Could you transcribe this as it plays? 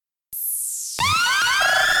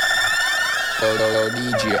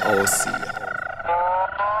DJ OC.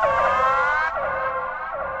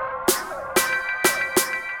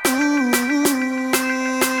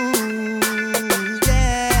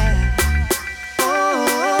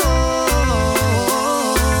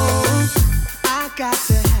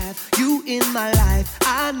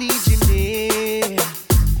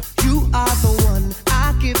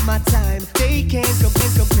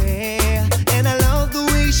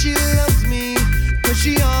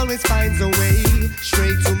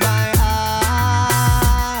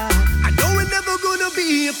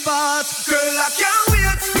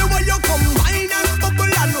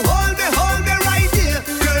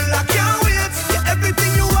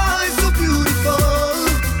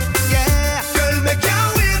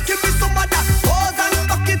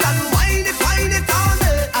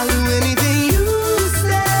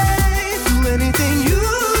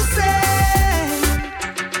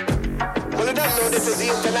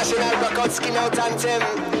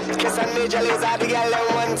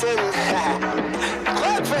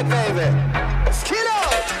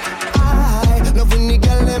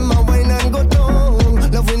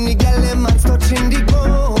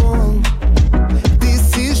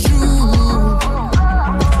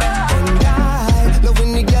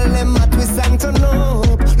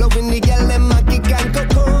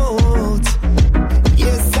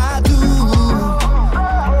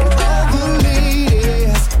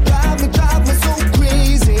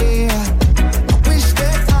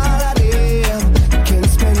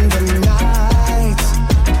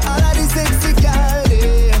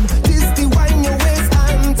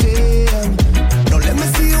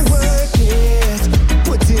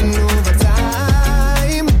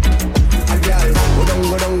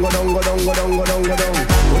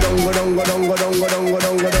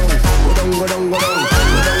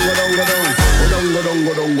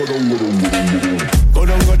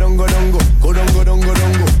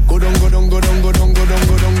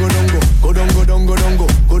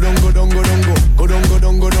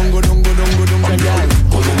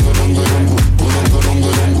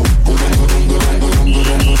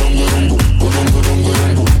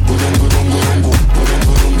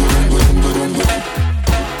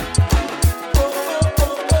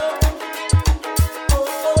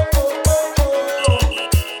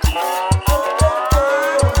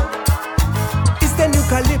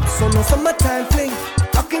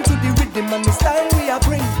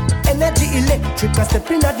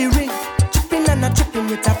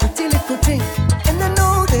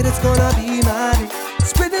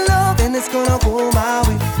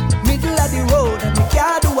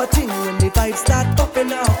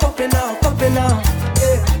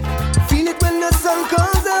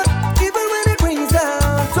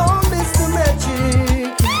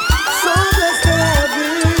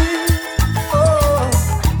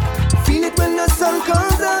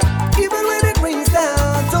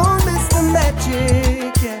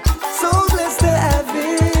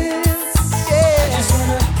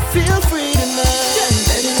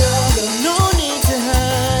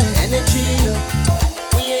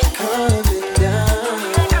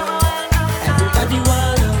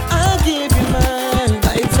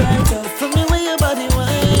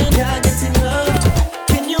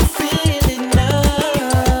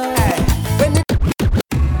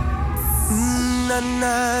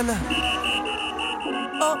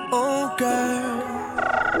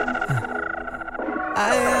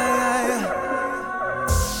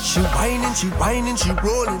 She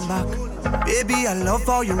rolling back. Baby, I love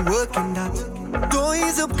how you're working that. Don't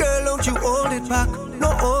ease up, girl, don't you hold it back. No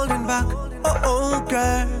holding back, oh,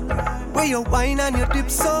 girl. Where you whine and you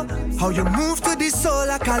dip so. How you move to the soul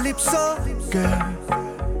like calypso, girl.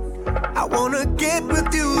 I wanna get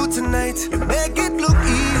with you tonight. You make it look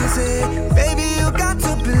easy. Baby, you got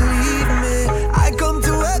to believe me. I come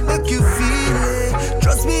to work, make you feel it.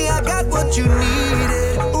 Trust me, I got what you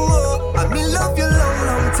needed. Oh, I'm in love you long,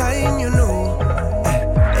 long time, you know.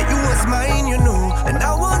 Mine, you know, and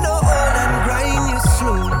I wanna hold and grind you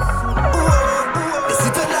slow. You see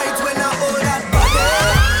tonight when I hold that body,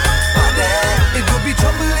 it could be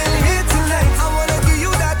trouble in here tonight. I wanna give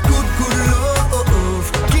you that good, good love,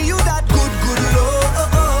 give you that good, good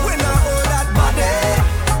love. When I hold that body,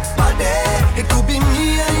 it could be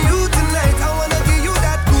me and you tonight. I wanna give you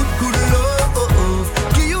that good, good love,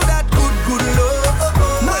 give you that good, good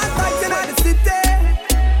love. My fighting at the city,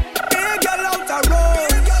 big girl out the road.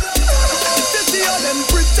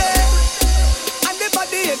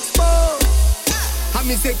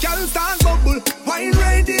 Me say, girl, start bubble, wine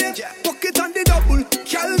right here, pocket on the double,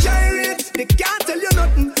 girl, gyrate, they can't tell you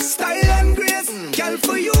nothing, style and grace, girl,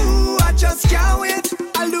 for you, I just can't wait,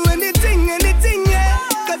 I'll do anything, yeah,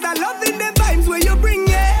 cause I love in the vibe,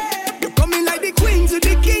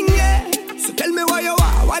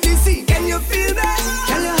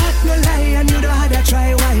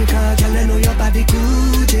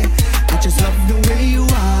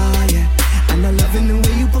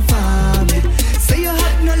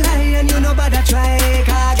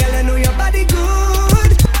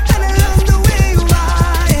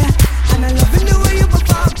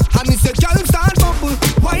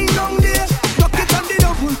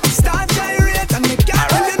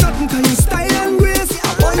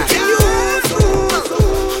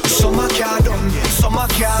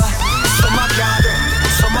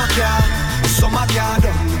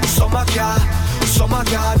 Summer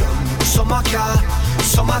garden, summer car,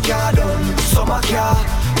 summer garden, summer car,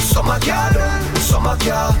 summer garden, summer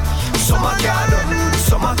car, summer garden,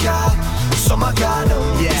 summer car, summer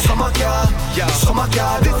garden, yeah, summer car, yeah, summer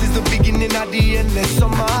garden. This is the beginning of the endless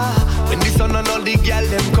summer. When the sun and all the girls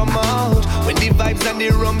them come out, when the vibes and the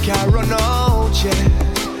rum can run out, yeah,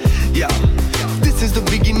 yeah. This is the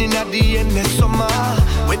beginning of the endless summer.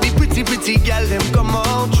 When the pretty girls them come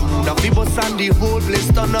out, now people and the whole place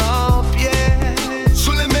turn up, yeah.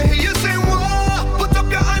 So let me hear you say whoa. Put up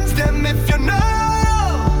your hands them if you know.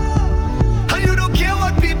 And you don't care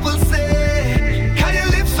what people say. Can you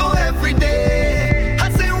live so every day? I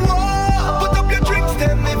say whoa. Put up your drinks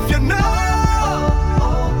them if you know.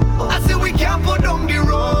 I say we can't put down the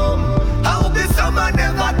rum. I hope this summer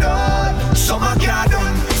never done. Summer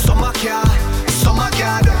garden, summer car, summer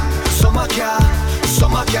garden, summer car,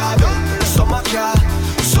 summer garden, summer car,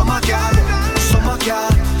 summer garden, summer car,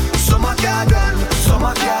 summer garden,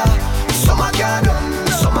 summer car, summer garden,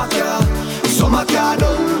 summer car, summer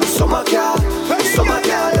garden, summer car, summer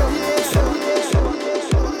garden.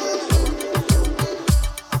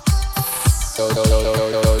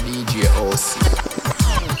 DJ OC.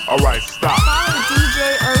 Alright, stop. Follow DJ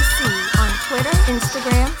OC on Twitter,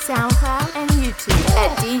 Instagram, SoundCloud, and YouTube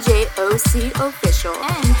at DJ OC Official,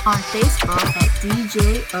 and on Facebook at DJ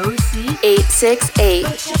OC 868.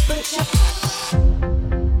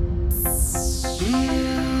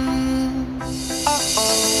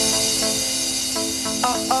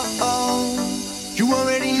 You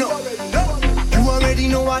already know. You already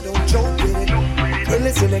know I don't joke with it. Girl,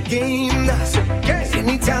 it's in a game now.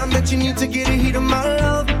 Anytime that you need to get a hit of my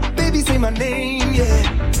love, baby, say my name,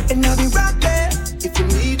 yeah. And I'll be right there if you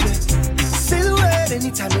need me. Say the word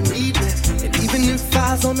anytime you need me. And even if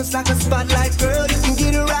eyes on us like a spotlight, girl, you can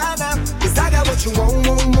get it right now. Cause I got what you want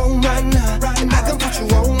right now. And I can put you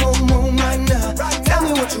on right now. Tell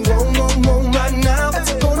me what you want right now. What's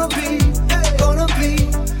it gonna be?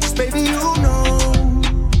 Cause baby, you know,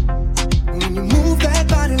 when you move that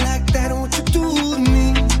body like that, what you do to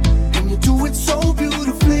me, and you do it so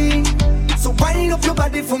beautifully. So wind up your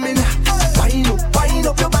body for me now. Wind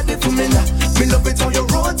up your body for me now. Me love it how you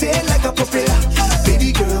rotate like a propeller.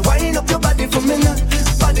 Baby girl, wind up your body for me now.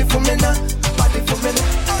 Body for me now. Body for me now.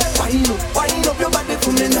 Wind up your body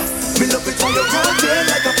for me now. Me love it how you rotate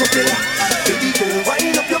like a propeller. Baby girl,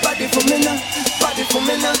 wind up your body for me now. Body for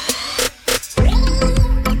me now.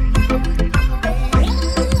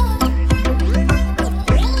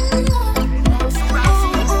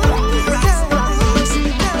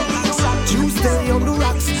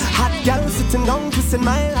 Down kissing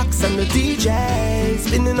my locks and the DJ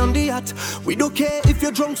spinning on the yacht. We don't care if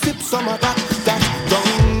you're drunk, sip some of that. That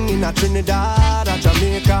down in a Trinidad, a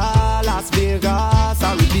Jamaica, Las Vegas,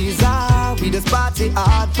 or Ibiza. We just party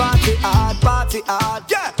hard.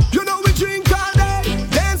 Yeah, you know we drink all day,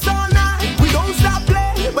 dance all night. We don't stop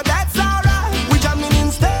playing, but that's alright. We jamming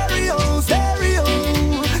in stereo.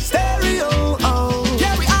 Oh,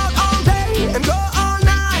 yeah, we out all day and go all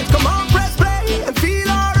night. Come on, press play and feel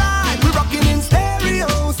alright. We rocking in stereo.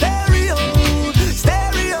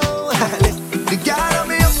 The girl on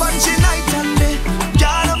me up when she night and day.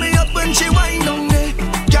 Girl on me up when she wind on day.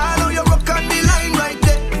 Girl on you rock on the line right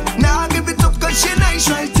there. Now give it up 'cause she nice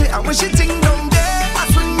right there. And when she ting down there, I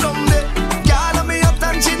swing down there. Girl on me up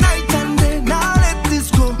and she night and day. Now let this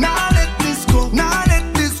go.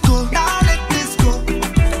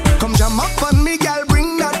 Come jam up on me, girl,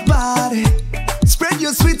 bring that body. Spread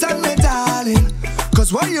your sweet on me, darling.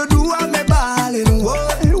 'Cause what you do, I'm me ballin'.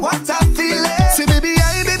 What I feel it. Say baby,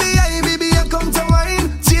 I come to wine.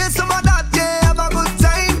 Chase some of that, yeah, have a good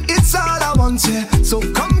time. It's all I want, yeah. So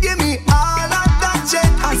come give me all of that, yeah.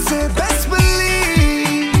 I say best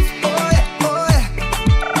believe, oh yeah.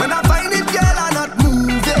 When I find it, girl, I'm not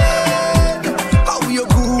moving. How you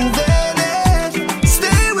grooving it?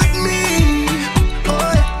 Stay with me,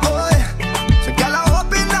 oh yeah. So girl, I'm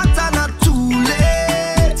hoping that I'm not too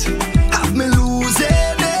late. Have me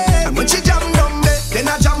losing it. And when she jam down there, then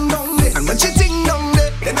I jam down there. And when she ting down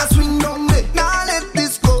there, then I swing down there. Now let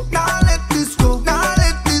this go.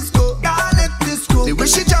 The way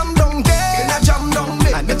she jam down there, then I jam down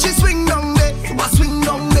there. And then she swing down there, so I swing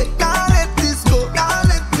down there. Now let this go.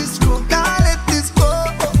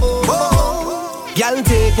 Girl,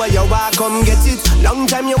 take what you want, come get it. Long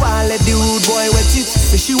time you want, let the rude boy wet it.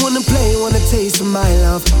 Say she wanna play, wanna taste of my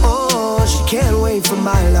love. Oh, she can't wait for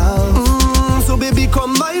my love. So baby,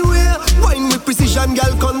 come my way. Wine with precision,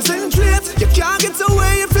 girl, concentrate. You can't get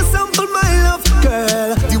away if you sample my love,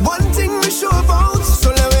 girl. The one thing we sure about,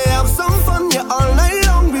 so let me have some fun, yeah, all night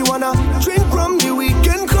long. We wanna drink from the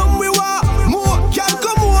weekend, come we want more. Girl,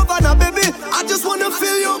 come over now, baby. I just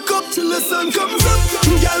sun comes up,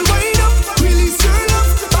 girl wind up, release your love,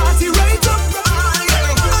 party right up.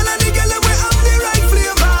 All of the girls we have the right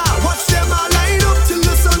flavor. Watch them all line up till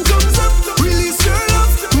the sun comes up. Release your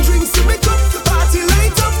love, drinks to make up, party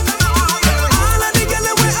light up. All of the girls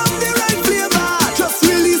we have the right flavor. Just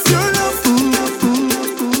release your love.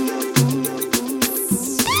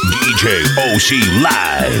 DJ OC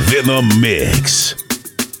live in the mix.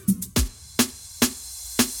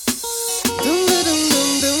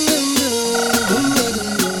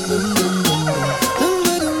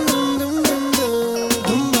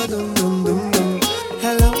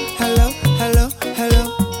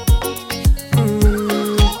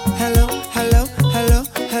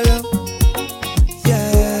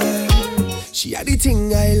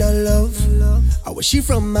 She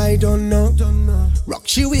from I don't know. Rock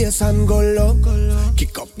she waist and go low.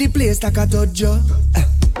 Kick up the place like a dojo.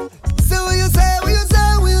 So what you say, what you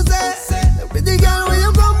say, what you say? Pretty girl, when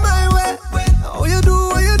you come my way, what you do,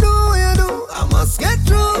 what you do, what you do? I must get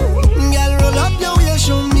through. Girl, roll up your way,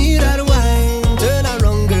 show me that wine. Turn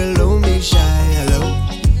around, girl, don't be shy. Hello,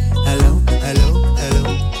 hello, hello, hello.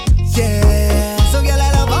 Yeah. So girl,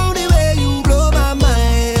 I love how the way you blow my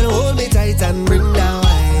mind. Hold me tight and bring down.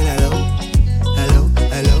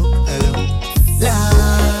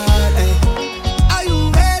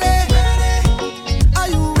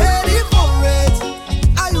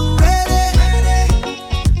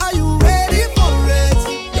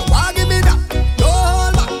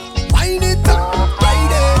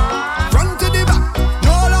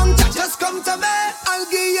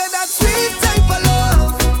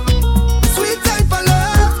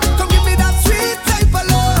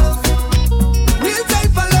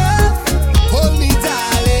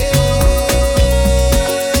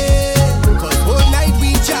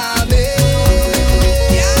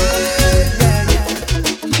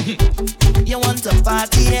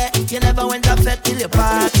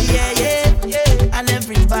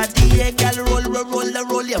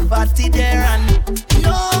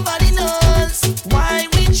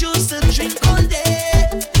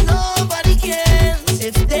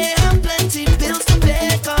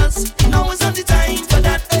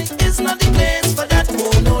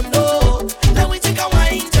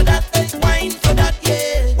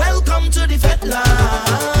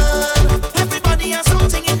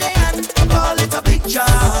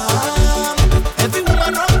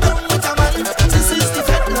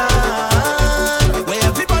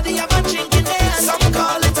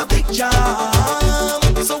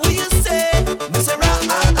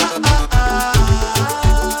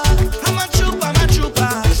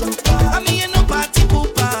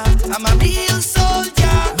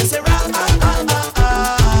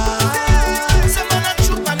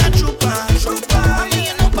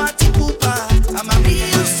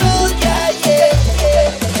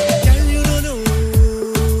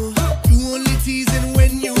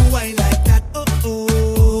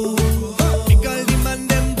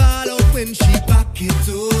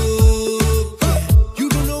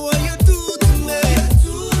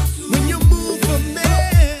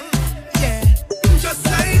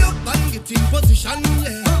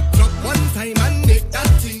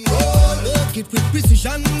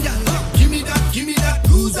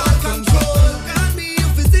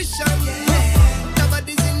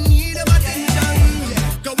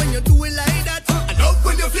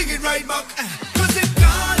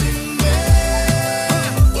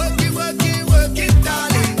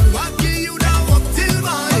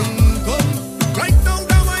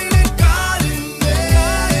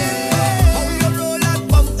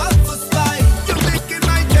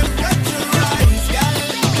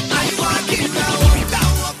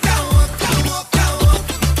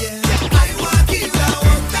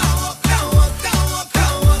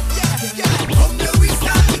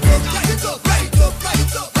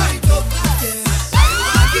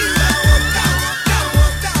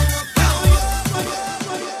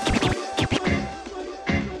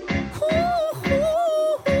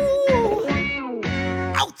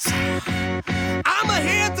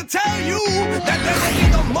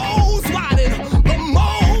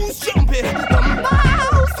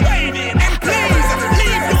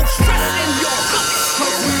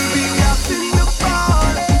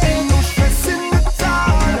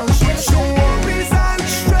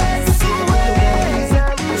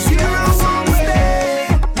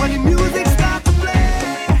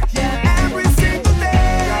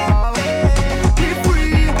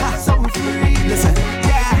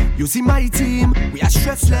 see my team, we are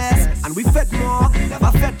stressless, and we fed more, never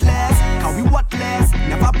fed less. Cause we what less,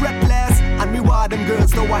 never breathless, and we want them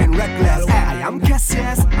girls to wine reckless. I am guess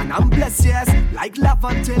yes, and I'm blessed yes, like love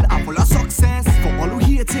until I'm full of success. For all who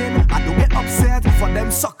hating, I don't get upset. For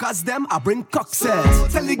them suckers, them, I bring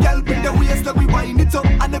cocksets. Tell the girl bring the waist, let we wind it up.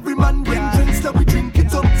 And every man bring drinks, let we drink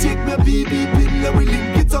it up. Take me a BB pin, let we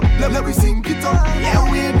link it up. Let we sink it up. Yeah,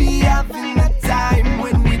 we be having a time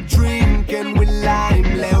when we drink and we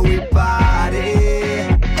lime. Let we party.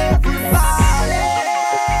 Everybody.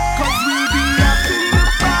 Cause we be having a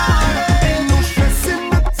party. Ain't no stress in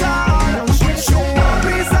the town. Switch your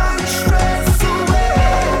worries and stress away.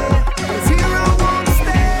 Cause here I won't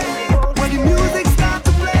stay. When the music starts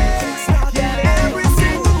to play. Yeah, every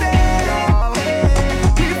single day.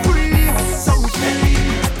 Be free, so free.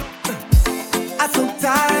 I'm so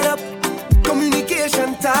tied up. Communication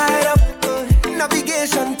tied up.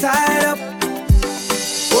 Navigation tied up.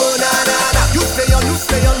 Oh na na na. You stay on the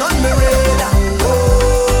radar.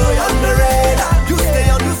 Oh, on the radar. You stay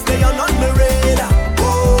on the radar.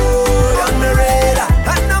 Oh, on the radar.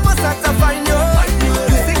 And I must have to find you.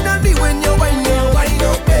 You signal me when you wind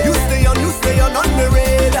up. You stay on the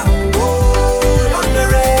radar. Oh, on the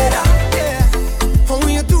radar. Yeah. How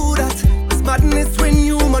you do that? It's madness when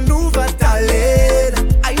you maneuver, darling.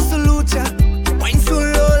 I salute ya. Wine so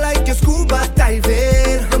low like your scuba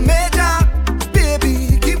diving. The major,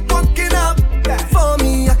 baby, keep walking up. For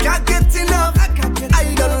me, I can't get enough. I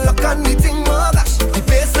don't look on the thing, oh gosh. The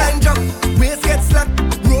baseline drop, waist gets slack.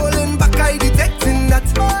 Rolling back, I detecting that.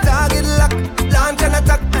 Target lock, launch and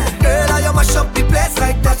attack. Girl, I mash up the place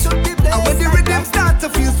like that. And when the rhythm start to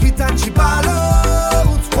feel sweet and she ball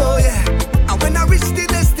out, oh yeah. And when I reach the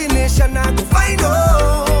destination, I go find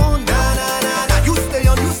out. Na na na na. You stay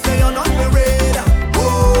on the radar.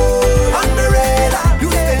 Oh, on the radar. You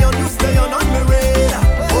stay on the radar.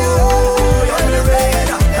 Oh, on the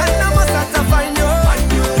radar. And I must have to find you.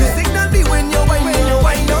 You signal me when you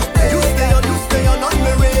wind up. You stay on the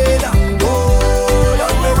radar. Oh,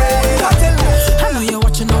 on the radar. I know you're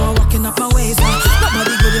watching, now I'm walking up my ways.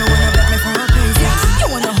 Nobody good, you wanna bet me for a place. You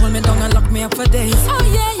wanna hold me down and lock me up for days. Oh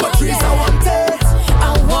yeah, Patrice, I want it. I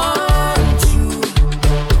want you,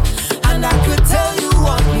 and I could tell you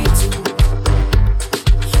want me to.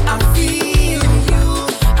 I feel you,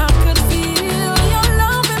 I could feel your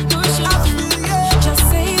love and pushing through. Just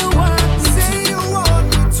say you want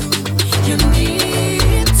me to. You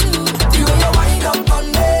need to. You and your wind up on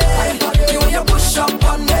me. You and your push up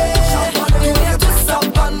on me. You and your twist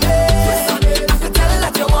up on me. I could tell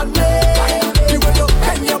that you want me. You and your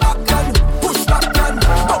bend your back and push back and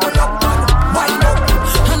double up and wind up.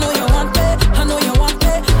 I know you want me. I know you want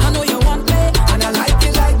me. I know you want me. And I like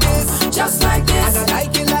it like this. Just like this. And I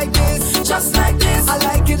like it like this. Just like this. I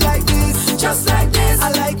like it like this. Just like this.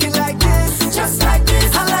 I like it like this. Just like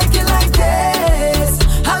this. I like it like this.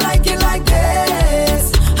 I like it like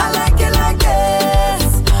this. I like it like this.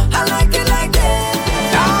 I like it like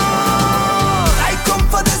this. I come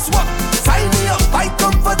for this work. Sign me up. I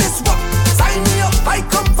come for this work. Sign me up. I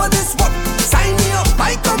come for this work. Sign me up.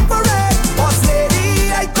 I come for it. Boss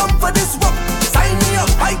lady, I come for this work. Sign me up.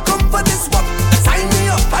 I come for this work. Sign me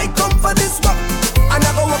up. I come for this work. And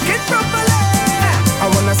I go work it properly. I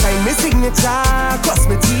wanna sign my signature, cross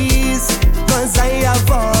my T's, cause I have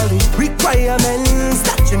all the requirements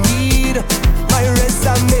that you need. My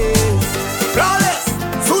resume is flawless,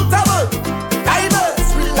 suitable,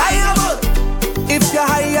 diverse, reliable. If you're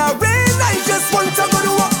hiring, I just want to go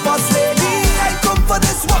to work. Boss lady, I come for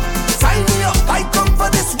this work. Sign me up, I come for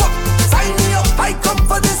this work. Sign me up, I come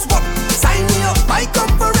for this work. Sign me up, I come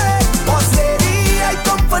for it. Boss lady, I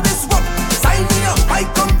come for this work. Sign me up, I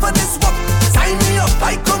come for this work. Sign me up,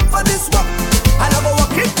 I come for this work. And I'm gonna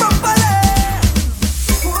work it properly.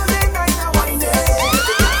 Morning, night, and wine day.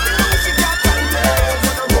 She got time,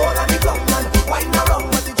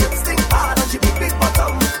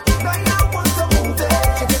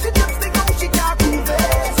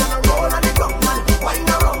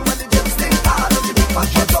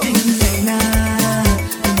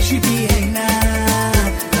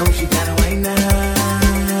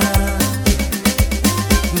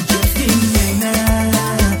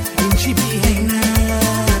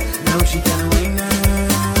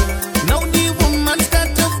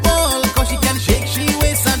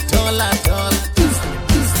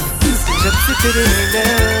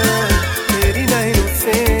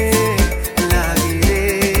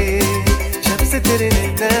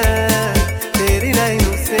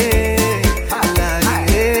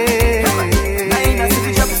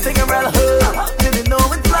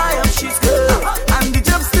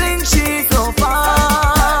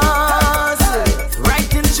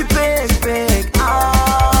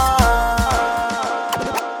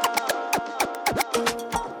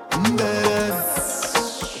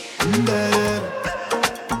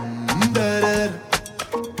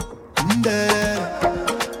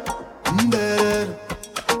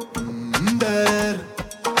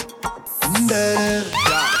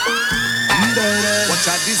 Watch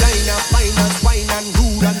a designer, finance, wine and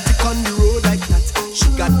rude and tick on the road like that. She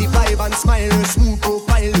got the vibe and smile, her smooth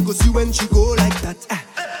profile. You go see when she go like that.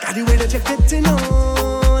 Got the way that you're getting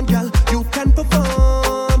on, girl. You can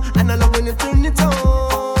perform, and I love when you turn it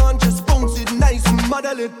on. Just bounce it nice and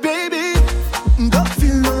model it, baby. Don't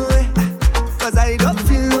feel no way, 'cause I don't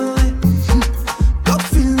feel no way. Don't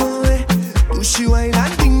feel no way. Do she wine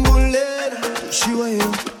and dingle it? Do she wine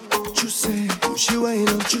up? Juicy. Do she wine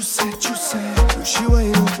up? Juicy, juicy. Do she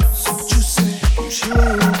wine up? Juicy. Do she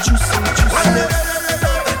wine up? Juicy, juicy.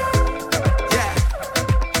 Yeah,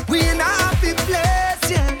 we in a happy place,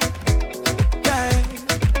 yeah.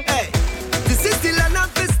 Hey, this is the land of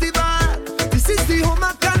festival. This is the home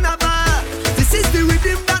of carnival. This is the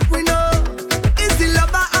rhythm that we know. It's the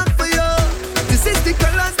love I have for you. This is the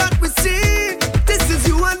colors that we see. This is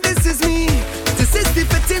you and this is me. This is the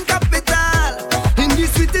fitting capital in the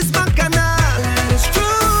sweetest bacchanal. It's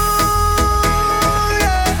true,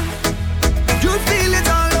 yeah. You feel it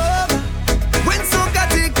all over when soca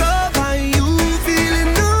take over. You feel it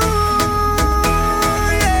new,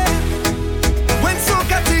 yeah. When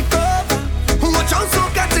soca take over, watch how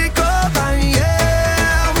soca take over,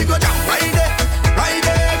 yeah. We go down right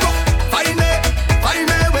there, go. Find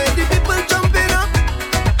me where the people jumping up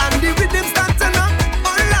and the rhythm starting up.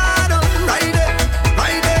 Oh Lord, oh, right there,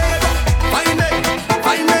 go.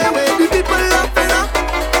 Find me where the people laughing up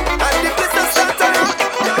and the business starting up.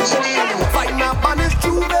 Find my banners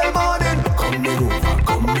through the morning. Coming over.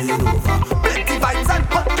 Plenty vibes and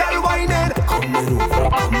hot girl whining. Coming over.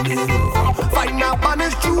 Find my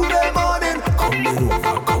banners through the morning. Coming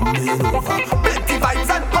over. Plenty vibes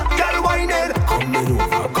and hot girl whining. Coming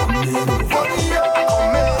over.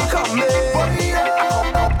 Coming.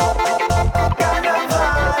 Carnival.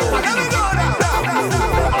 Let me go now. Coming.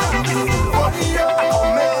 Carnival.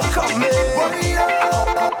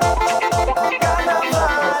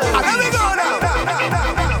 Let me go now.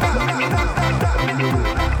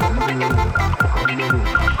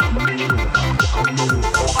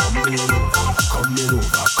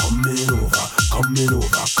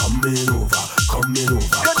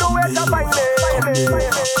 You know where to find me.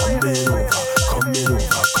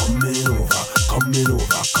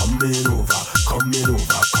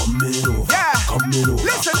 Yeah.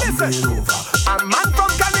 Listen. A man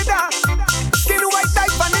from Canada, skin white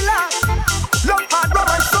like vanilla, love hard rum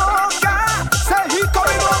and soca. Say he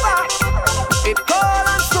coming over. It call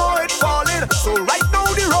and so it falling. So right now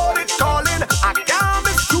the road it calling. I can't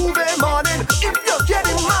miss Tuesday morning. If you're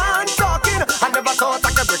getting man talking, I never thought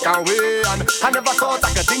I could break away, and I never thought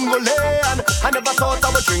I could tingle and I never thought I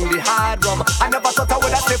would drink the hard rum. I never thought I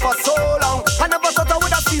would have stay for so long. I never thought I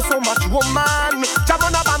would have seen so much woman. Jam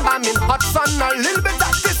on a bam bam in hot sun. A little bit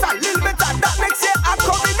of this, a little bit of that. Next year I'm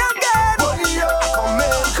coming again.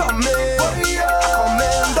 Coming.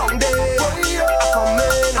 Down there.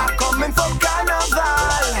 I'm coming for carnival.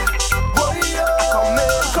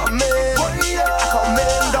 Coming.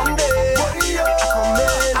 Down there.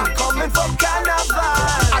 I'm coming for carnival.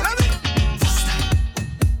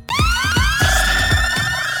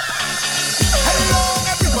 Hello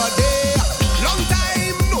everybody, long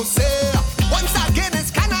time no see. Once again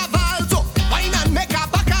it's carnival, so wine and make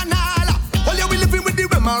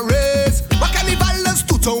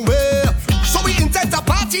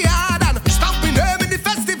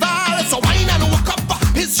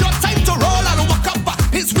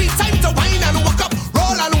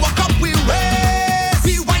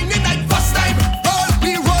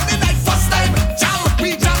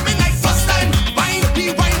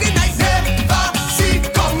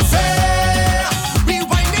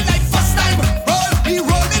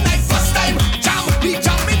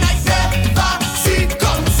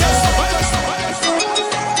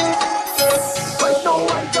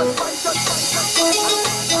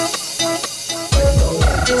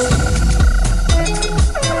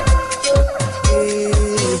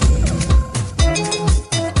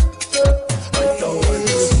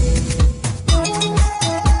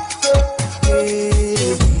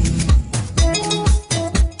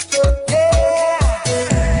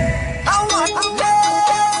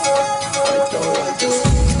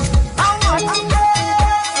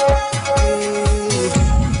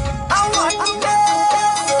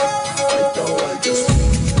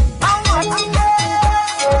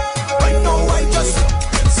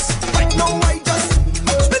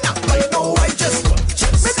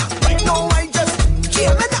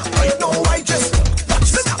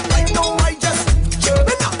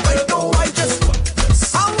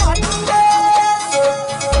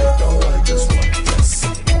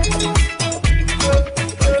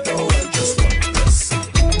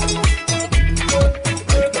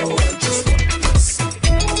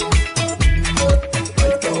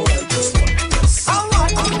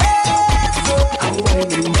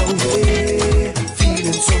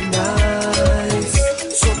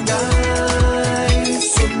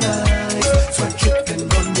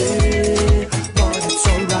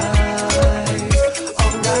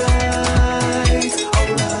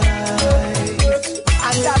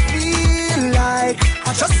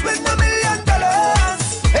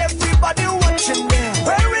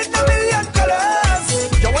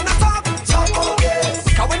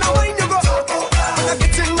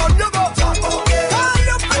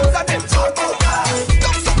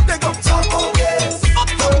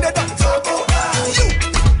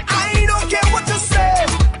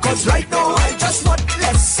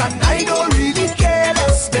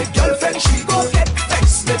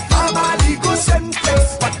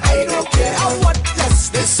senseless, but I don't care what less.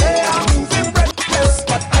 They say I'm moving breathless,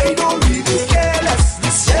 but I don't really care less. They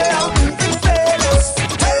say I'm moving fearless.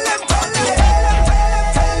 Tell them,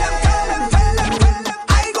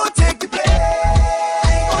 I go take the blame.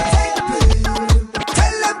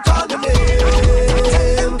 Tell them, call the name. Tell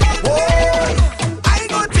them, boy, I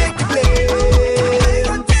go take the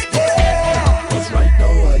blame. Yeah, 'cause right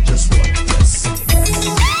now I just want this.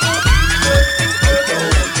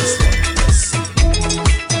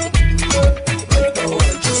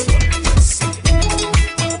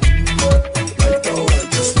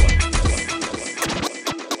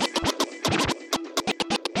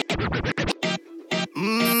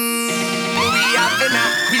 We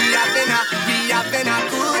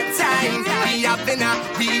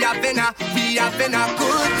having a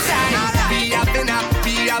good time.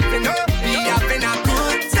 We having a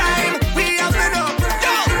good time. We having a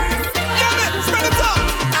yo, spread it out.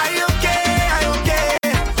 I okay.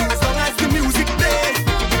 As long as the music play,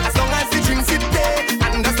 as long as the drinks it play,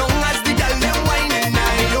 and as long as the girl them whining, I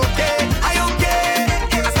okay.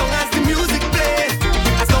 As long as the music play,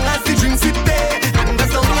 as long as the drinks it play, and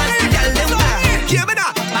as long as the girl them whining. Hear me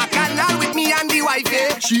now, bacchanal with me and the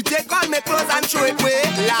wife. She take all my clothes and throw it away.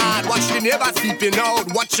 Lord, watch the neighbors sleeping out,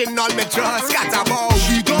 watching all my trust scatter about.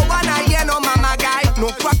 She don't wanna hear no mama guy,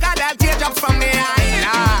 no crocodile teardrops from me eye.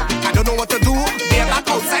 Nah, I don't know what to do. They're back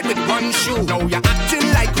outside with one shoe. Now you're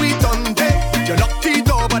acting like we done day. You lock the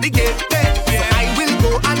door but the gate there. So I will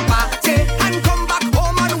go and party and come back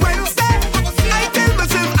home on Wednesday. I tell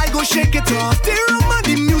myself I go shake it off. The room and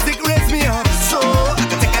the music raise me up. So I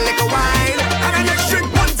can take a little wine and I just drink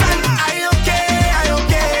one time. I okay.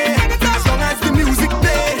 As long as the music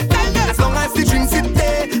play, as long as the drinks it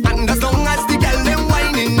play, and as long as the girl them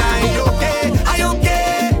whining, I okay.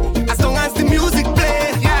 As long as the music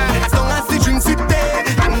play, as long as the drinks it play,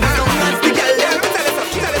 and as long as the girl them.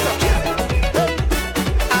 Tell us up.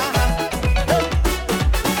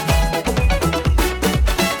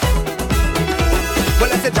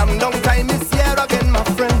 Well, I said jam down time is here again, my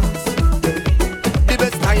friends. The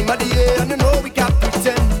best time of the year, and you know we can't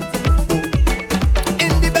pretend.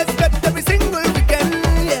 In the best bed every single weekend,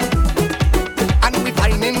 yeah. And we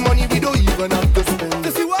finding money we don't even have to spend.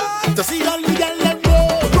 To see what? To see all the girl them go,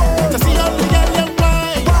 to see all the girl them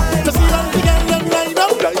wine, to see all the girl them ride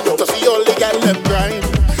up, to see all the girl them grind,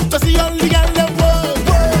 to see all the girl them work,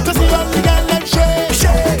 to see all the girl them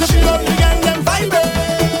shake, to see all the girl them vibrate.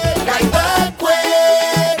 Like that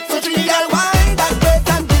way, so the girl Wine that place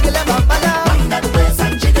and jiggle a bambala. wine that waist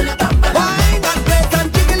and jiggle a bambala, Wine that place and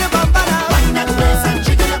jiggle a bambala. wine that waist and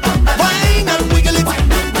jiggle a bambala, Wine and wiggle it.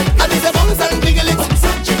 I be say bounce and jiggle it.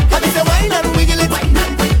 I be say wine and wiggle it.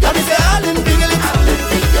 I be say all and jiggle it.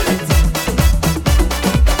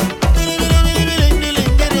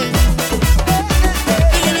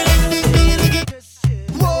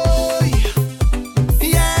 Boy,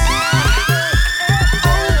 yeah.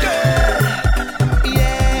 Oh girl,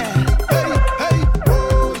 yeah. Hey,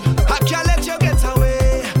 boy. I can't let you get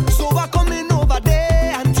away. So we're coming over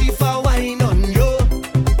there and Tifa wine on you.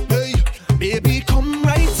 Hey, baby, come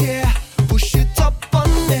right here. Push it up on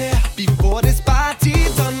there. Before this party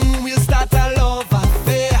done, we'll start a love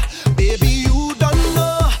affair. Baby, you don't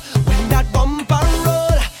know when that bumper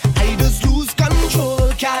roll, I just lose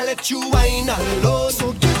control. Can't let you wine alone.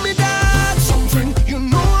 So give me that something. You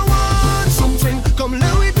know I want something. Come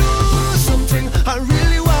let me do something. I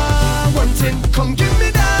really want one thing. Come give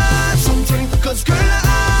me that something. 'Cause girl, I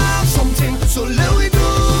have something. So let me do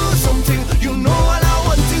something. You know all I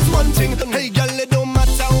want is one thing. Hey girl, it don't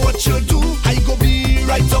matter what you do. I go be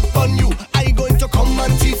right up on you. I going to come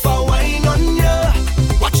and Tifa wine on ya.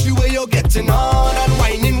 Watch the way you're getting on and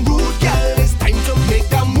whining rude, girl. It's time to make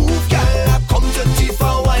that move, girl. I come to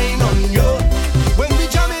Tifa wine on you. When we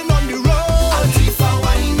jamming on the road, I'll Tifa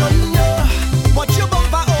wine on ya. Watch your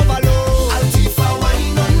bumper overload, I'll Tifa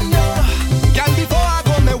wine on ya. Girl, before I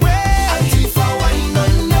go my way, I'll Tifa wine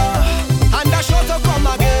on ya. And I sure to come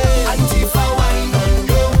again, I'll Tifa wine on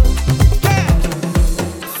you.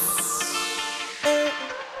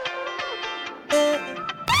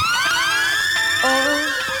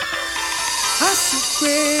 I'm so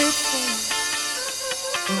grateful.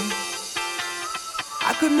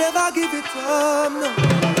 I could never give it up, no.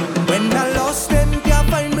 When I lost and can't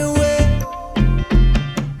find my way,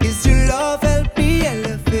 is your love help me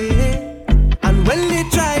elevate? And when they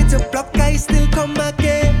try to block, I still come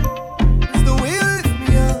again. It's the way you lift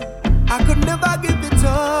me up. I could never give it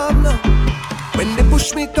up, no. When they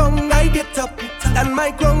push me down, I get up. Stand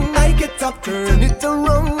my ground, I get up. Turn it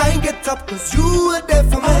around, I get up. 'Cause you were there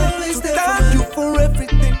for me. So thank you for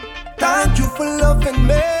everything. Thank you for loving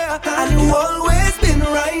me. there, and you always been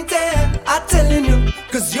right there. I'm telling you,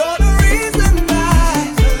 'cause you're the reason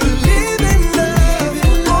I believe in love.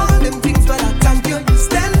 All them things, but I thank you, you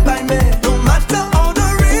stand by me. No matter all the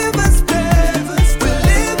rivers turn, we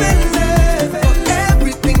live in love. For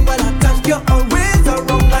everything, but I thank you, always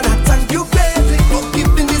around, and I thank you, baby. For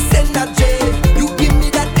giving this energy, you give me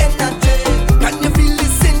that energy. Can you feel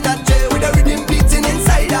this energy with the rhythm beating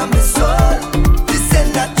inside of my soul? This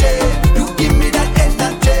energy, you give me that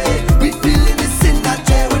energy. We feeling this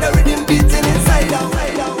energy with the rhythm beating inside of.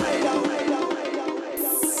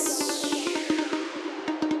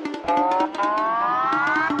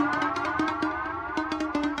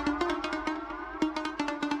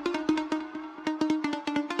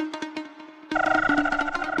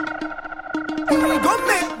 We gon'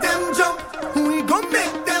 make them jump, we gon'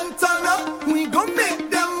 make them turn up, we gon' make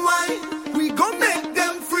them whine, we gon' make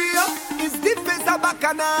them free up. It's the face of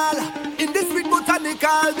Bacchanal, in this sweet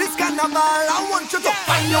botanical, this carnival. I want you to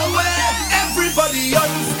find your way. Everybody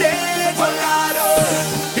on stage, oh God,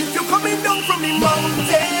 oh. If you're coming down from the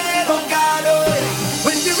mountain, oh God, oh.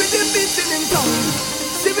 When the rhythm beating in town,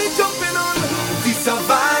 see me jumping on the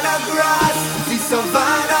savannah grass, the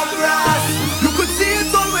savannah grass. You could see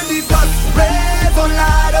it all when the dust raise, oh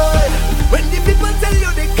Lord, oh. When the people tell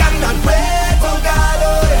you they cannot wait, oh God,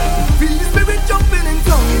 oh. Feel the spirit jumping in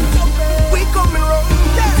tongue. We coming round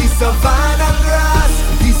the savannah grass,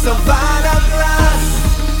 the savannah grass.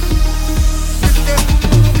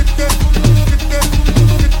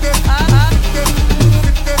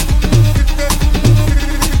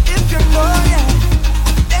 If you know, yeah,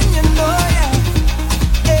 then you know, yeah.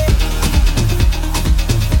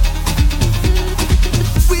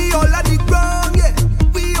 We all at the ground, yeah.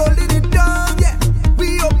 We all in it down, yeah.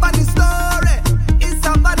 We up on the story. It's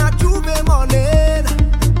Savannah Juve morning,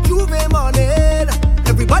 Juve morning.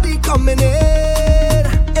 Everybody coming in,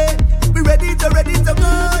 eh. We ready to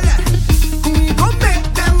go, yeah. We gon' make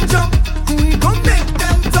them jump, we gon' make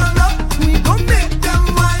them turn up, we gon' make them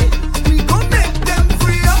whine, we gon' make them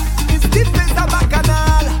free up. It's the face of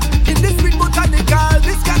Bacchanal, in this sweet botanical,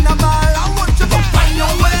 this carnival. I want you to find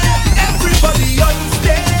your way. Everybody on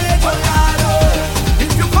stage, oh God, oh.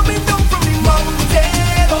 If you're coming down from the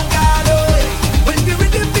mountain, oh God, oh. When the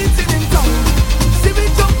rhythm beating in town, see me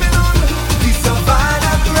jumping on the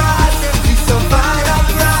savannah grass, the savannah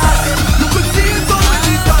grass. You could see it all when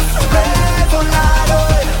the dust raise, oh Lord, oh.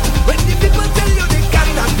 When the people tell you they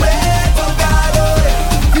cannot wait, oh God, oh.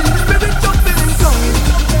 Feel the spirit jumping in town.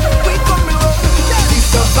 We coming round the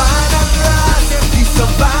savannah grass, the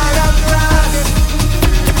savannah grass.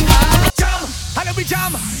 Jam, and we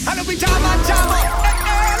jam, and we jam and jam.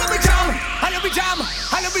 And we jam, and we jam,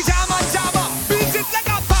 and we jam and jam. Beat it like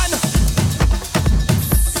a fan.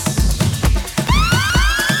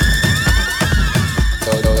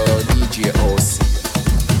 DJ OC.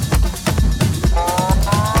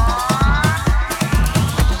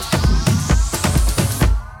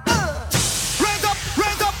 Raise up,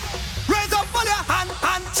 raise up, raise up on your hand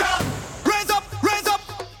and jump. Raise up, raise up,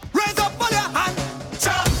 raise up on your hand,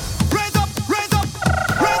 jump. Raise up, raise up,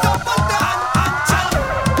 raise up on the hand and jump.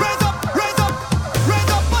 Raise up, raise up,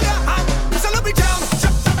 raise up on your hand. So let me jump.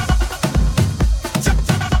 Jump,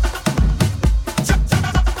 jump, jump, jump,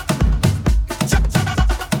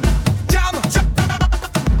 jump, jump,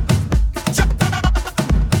 jump,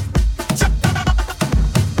 jump,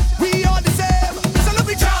 we all the same. So let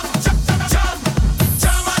me jump, jump, jump,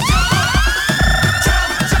 jump,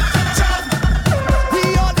 jump, jump, jump. We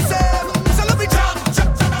all the same. So let me jump,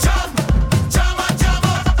 jump, jump, jump, jump,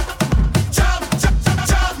 jump, jump, jump,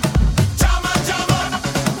 jump.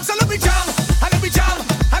 So let me jump, and let me jump,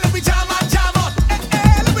 and let me jump and jump.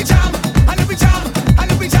 Let me jump, and let me jump, and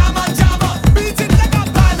let me jump and jump. Beat it like a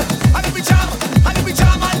band, and let me jump, and let me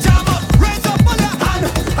jump and jump. Raise up on your hand,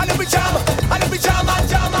 and let me jump, and let me jump and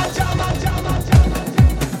jump and jump and jump and jump.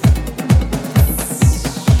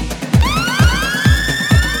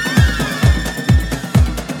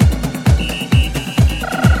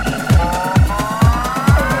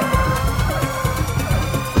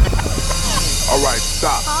 Alright,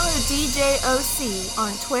 stop. Follow DJ OC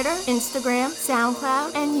on Twitter, Instagram,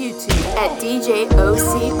 SoundCloud, and YouTube at DJ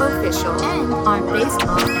OC Official, and on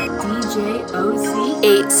Facebook at DJ OC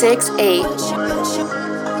 868.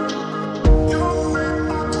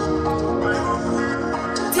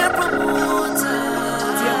 Dear promoter,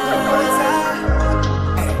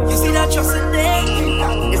 you see that trust in there?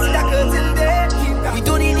 You see that curtain there? We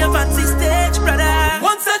don't need your fancy stage, brother.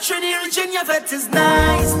 Once a trainee reaching your vet is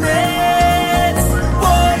niceness.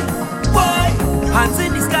 Boy, hands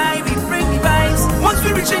in the sky, we bring the vibes. Once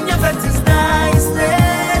we reach in your vet is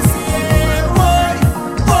niceness. Yeah, boy,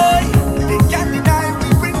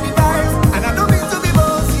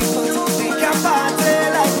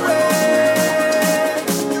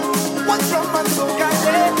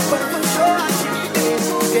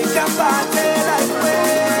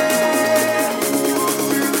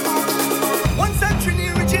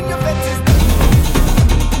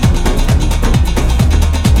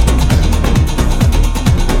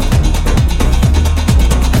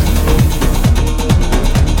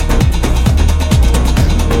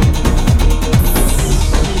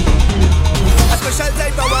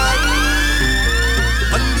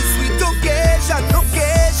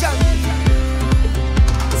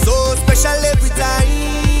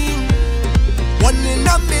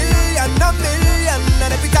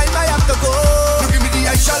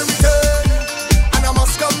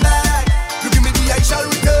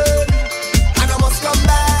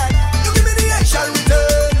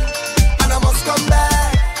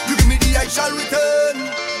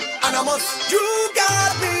 You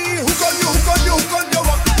got me. Hook on you, hook on you, hook on you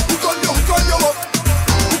up. Hook on you, hook on you up.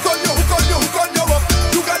 Hook on you, hook on you, hook on you up.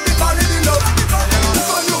 You got me falling in love.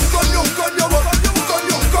 Hook on you, hook on you, hook on you up. Hook on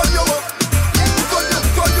you, hook on you up. Hook on you,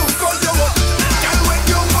 hook on you, hook on you up. And when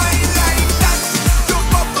you whine like that, you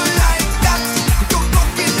bubble like that, you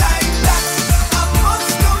rock it like that, I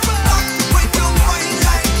must come back. When you whine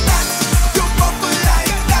like that, you bubble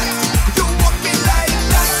like that, you rock it like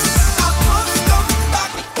that, I must come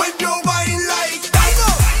back. When you whine like that,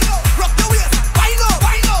 rock the waist, whine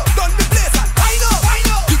up, done the place, whine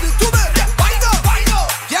up, give it to me, whine up,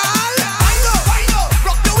 y'all, whine up,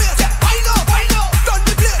 rock the waist, whine up, done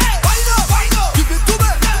the place, whine up, give it to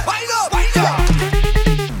me, whine up.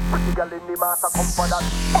 Pretty girl in the mass, I come for that.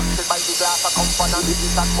 Busted by the glass, I come for that. This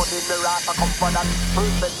is that money in the rat, I come for that.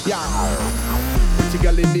 Perfect. Yeah. Pretty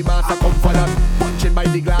girl in the mass, I come for that. Punching by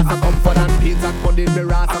the glass, I come for that. Pins and money in the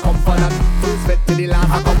rat, I come for that. First bet to the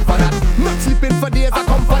last, I come for that. Not sleeping for days, I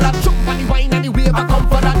come for that. Jump on the wine and the wave, I come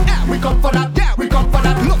for that. Yeah, we come for that. Yeah, we come for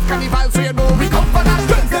that. Love carnival, so you know we come for that.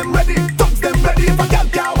 Girls them ready, thugs them ready. If a girl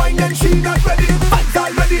can't wine, then she not ready. Vibes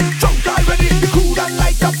already, drunk already. The crew done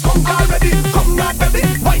like up, skunk already. Come not baby,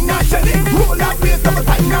 wine not jelly. Roll out waist, double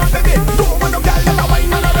time not baby. Don't want no girl that a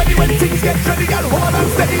wine on already. When things get ready, girl, hold on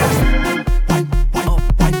steady.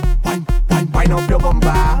 Wine up your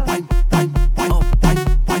bumper.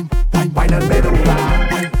 Wine and bend over.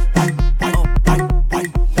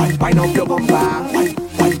 Wine up your bumper.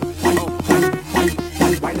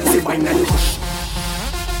 Wine and say wine and hush.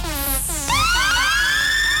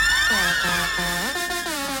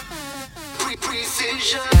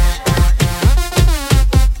 Precision.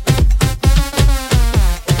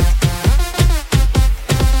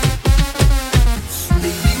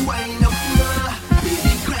 Baby, wind up now.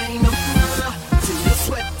 Baby, grind up now. Till you're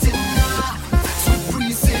sweating now. Sweet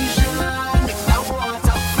precision. Make that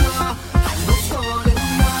water flow. I'm no falling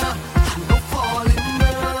now. I'm no falling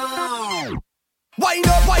now. Wind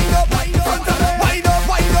up, wind up, wind up. Front of me. Wind up,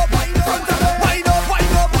 wind up, wind up. Front of me. Wind up,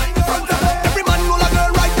 wind up, wind up. Front of me. Every man know like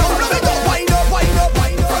girl right now. Let me go. Wind up, wind up,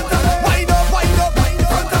 wind up. Front of me. Wind up, wind up, wind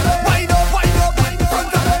up. Front of me. Wind up, wind up, wind up.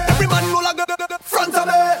 Front of me. Every man know like girl. Front of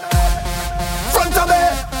me. Front of me.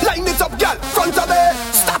 Line it up, girl. Front of me.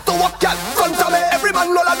 Start to walk, girl. Front of me. Every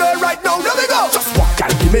man know like girl right now. Let me go. Just walk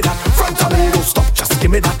and give me that. Front of me, don't stop. Just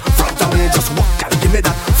give me that. Front of me, just walk and give me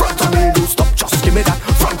that. Front of me, don't stop. Just give me that.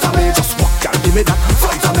 Front of me, just walk and give me that.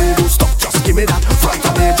 Front of me, don't stop. Just give me that. Front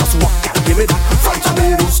of me, just walk and give me that. Front of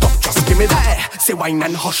me, don't stop. Just give me that. Say wine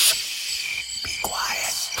and hush. Be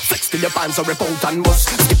quiet. Flex till your pants are rip out and bust.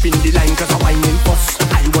 Skipping the line cause I'm whining fuss.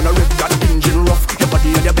 I wanna rip that engine rough. Your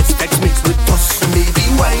body and your best flex mixed with us. Baby,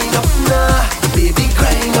 wind up now. Baby,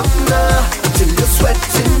 grind up now. Till you're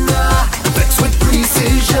sweating now. Flex with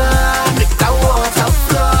precision. Make that water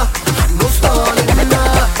flow. I'm no stalling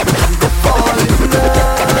now. I'm no falling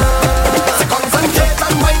now. So concentrate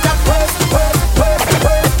and wind that waist, waist, waist,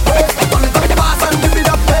 waist, waist. Pull it up fast and give me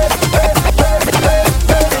that pace, pace, pace, pace,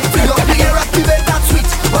 pace. Fill up the air, activate that sweet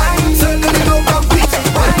wine. Certainly no compete.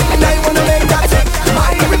 Wine, I wanna make that tick.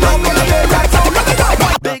 Wine, we know gonna make right now. Let me go.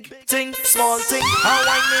 Big thing, small thing, I'm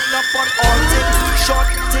winding up on all thing. Short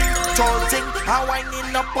thing, tall thing, I'm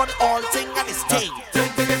winding up on all thing and it's thing.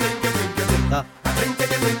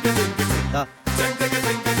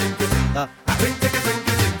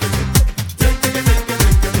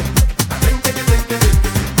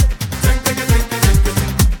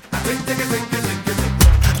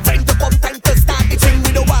 Time to pump, time to start the thing.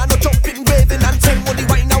 We don't want no jumping, waving and ting. Only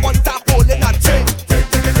wine I want to hold in that ting.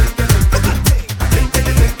 Look at ting.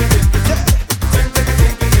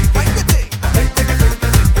 Wind the ting.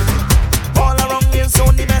 All around me is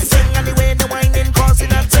only messing. And the way the winding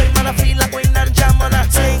causing a thing. Man, I feel like wine and jam on a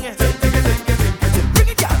thing.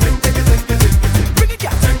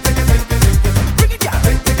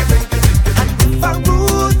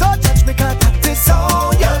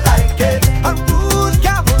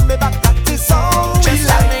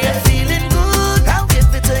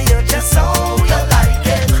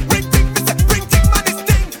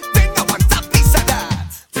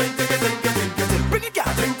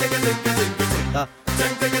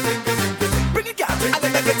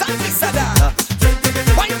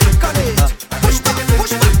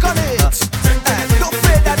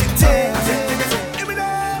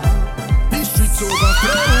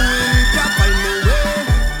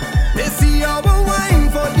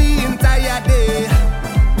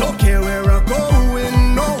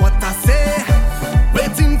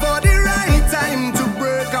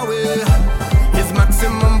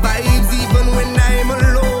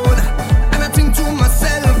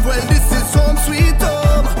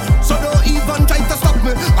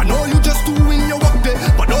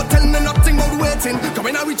 waiting.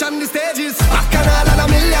 Coming and reach on the stages. Bacchanal and a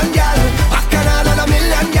million gal. Bacchanal and a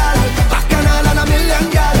million gal. Bacchanal and a million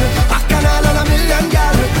gal. Bacchanal and a million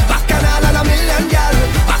gal. Bacchanal and a million gal.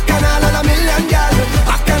 Bacchanal and a million gal.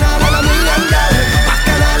 Bacchanal and a million gal.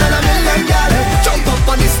 Bacchanal and a million gal. Jump up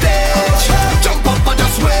on the stage. Jump up and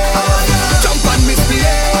just wave. Jump and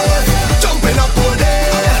misbehave. Jumping up all day.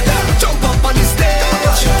 Jump up on the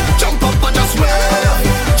stage. Jump up and just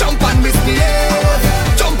wave. Jump and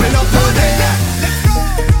misbehave. Jumping up all day.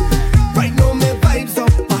 Right now my vibes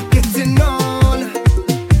up are getting on.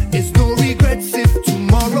 It's no regrets if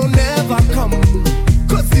tomorrow never come.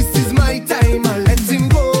 Cause this is my time, I let him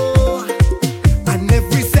go. And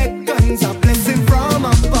every second's a blessing from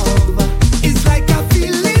above. It's like a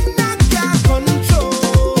feeling I can't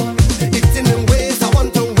control. It's in the ways I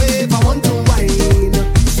want to wave, I want to whine.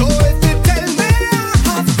 So if you tell me I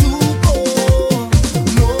have to go,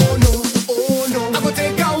 no, oh no. I go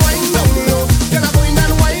take a wine down low, then I go in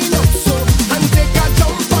and wine up so. And take a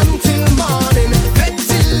jump until morning, bet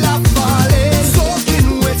till I fall in.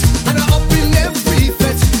 Soaking wet, and I up in every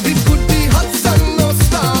fet. It could be hot sun or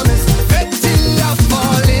stormies, bet till I'm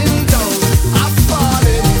falling down. I'm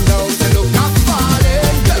falling down, so look I'm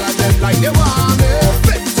falling. Tell them like they want me,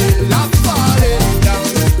 bet till I'm falling down.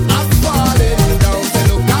 I'm falling down, so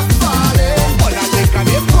look I'm falling. But I think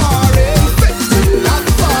I'm pouring, bet till I'm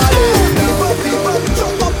falling down. People,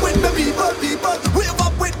 jump up with me, people. Wave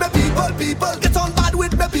up with me, people. Get on bad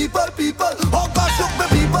with me, people. Oh gosh, look me,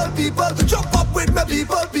 people. Jump up with me,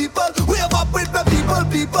 people. Wave up with me,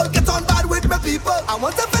 people. Get on bad with me, people. I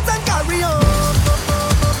want to fit and carry on.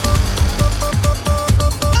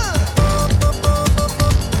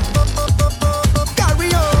 Carry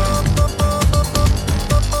on.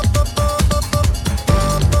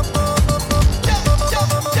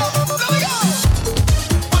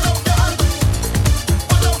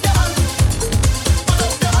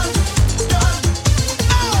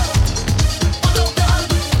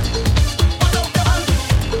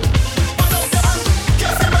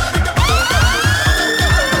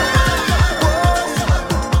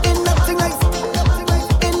 Let me go.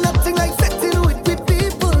 Ain't nothing like sitting with the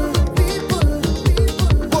people.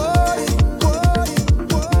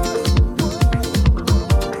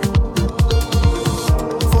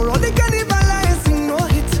 For all the cannibalize, you know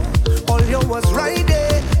it. All you was right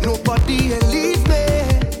there. Nobody ain't leave me.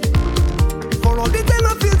 For all the time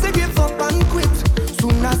I feel to give up and quit.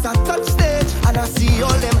 Soon as I touch stage and I see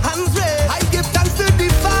all them hands raised, I give thanks to the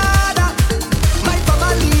Father. My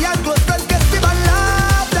family and close friends get me my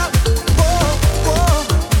laughter.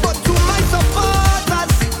 But to my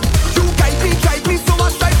supporters, you guide me, so I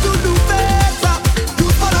strive to do better. You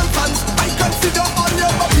for them fans, I consider all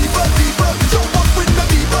your people. Jump up with me,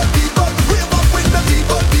 people. Wave up with me,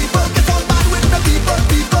 people. Get on bad with me,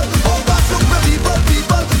 people. Oh gosh, look me,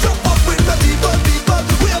 people. Jump up with me, people.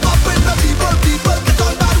 Wave up with me, people. Get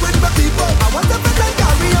on bad with me, people. I want to fit and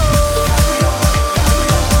carry on.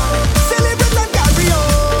 Celebrate and carry on.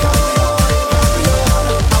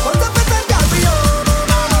 I want to fit and carry on.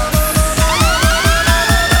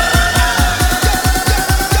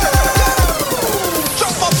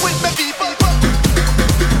 Jump up with me, people.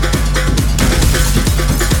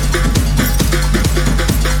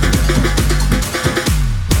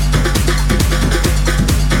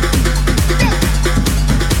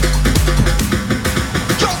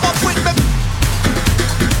 Jump up with me.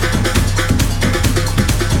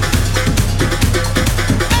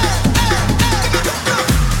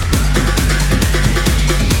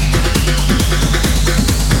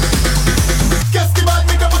 Qu'est-ce qui va,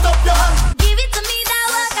 nigga, put up your hand. Give it to me that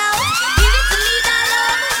workout. Give it to me that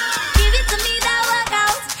love. Give it to me that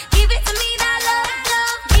workout. Give it to me that love.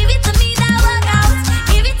 Give it to me that workout.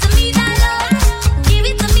 Give it to me that love. Give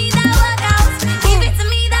it to me that workout. Give it to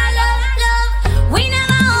me that love. We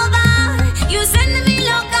never over. You sending me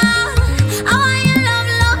loca. I want your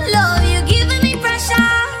love. You giving me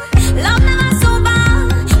pressure. Love never sober.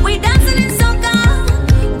 We dancing in soca.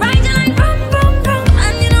 Riding like brum.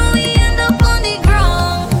 And you know we end up on the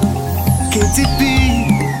ground. KTP,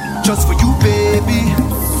 just for you, baby.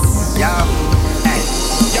 Yeah, hey,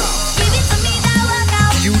 yeah. Give it to me that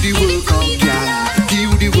workout. Give you the workout, girl. Give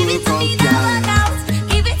you the workout, girl.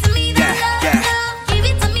 Give it to me that Yeah. love. Give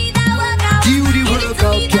it to me that workout. Give you the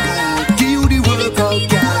workout, girl. Give you the workout,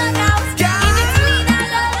 girl.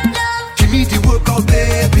 Give me the workout,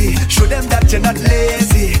 baby. Show them that you're not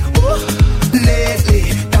lazy. Oh, lately,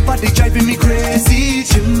 that body driving me crazy.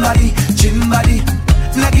 Gym body.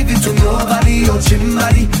 Not give it to nobody. Oh, gym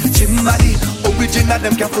body. Original,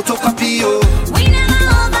 them can photocopy. Oh. We never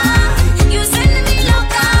over. You sending me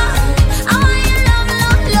loca. I want your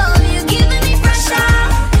love. You giving me fresh.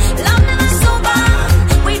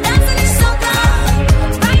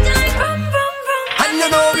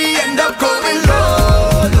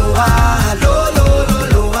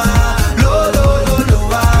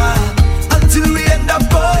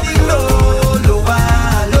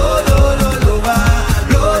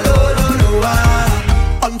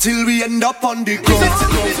 up on the ground.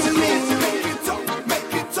 Make it up,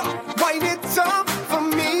 make it up, wind it up for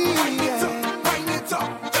me. Wind it up,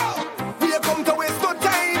 we have come to waste no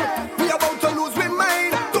time. We are about to lose we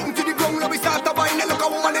mind. Down to the ground where we start to wind. Look a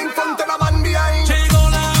woman in front and a man behind. Llegó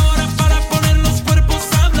la hora para poner los cuerpos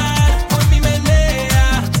a hablar. Por mi menea,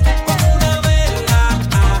 como una vela.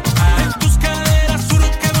 En tus caderas juro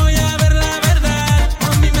que voy a ver la verdad.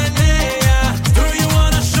 Por mi menea, do you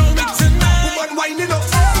wanna show me tonight? Woman winding up,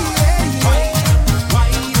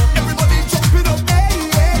 everybody jumping up,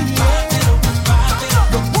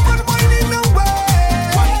 the woman winding away.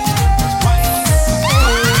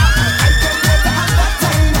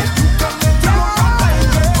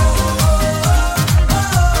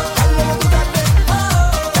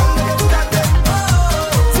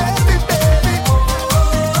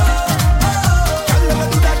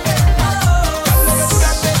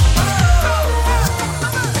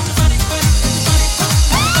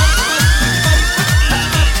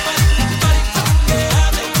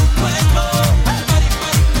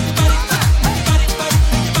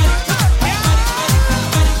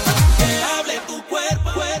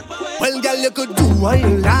 Well, girl, you could do what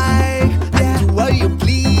you like and do what you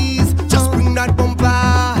please. Just bring that bumper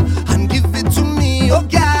and give it to me. Oh,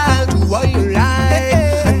 girl, do what you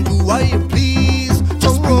like and do what you please.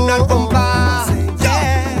 Just bring that bumper.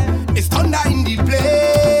 Yeah, it's thunder in the place.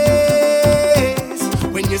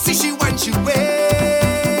 When you see she wants she ways.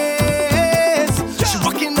 She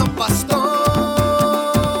walking up a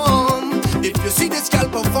storm. If you see this girl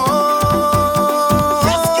perform,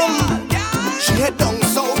 she head down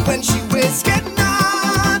south when she waist get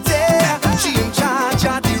naughty. She in charge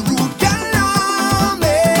of the rude girl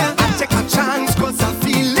army. I take a chance 'cause I'm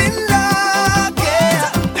feeling lucky.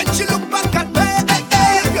 Then she look back at me,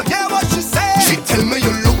 hey, you hear what she say? She tell me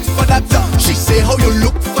you look for that. She say how you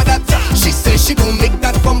look for that. She say she gon' make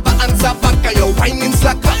that bumper answer back and you're whining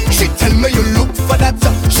slacker. She tell me you look for that.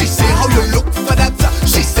 She say how you look for that.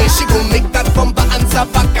 She say she gon' make that bumper answer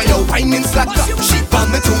back and you're whining slacker. She want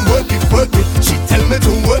me to work it, work it. She tell me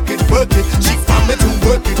to work it, work it. She want me to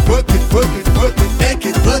work it, work it, work it, work it, make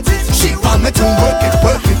it worth it. She want me to work it,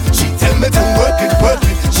 work it. She tell me to work it, work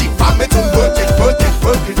it. She want me to work it, work it,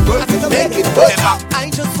 work it, work it, make it worth it. I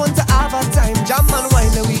just want to have a time, jam and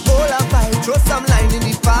wine, and we all have vibe. Throw some line in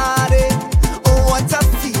the party. Oh, what a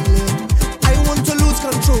feeling! I want to lose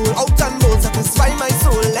control, out and bold, satisfy my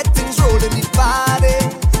soul. Let things roll in the party.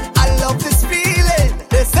 I love this feeling.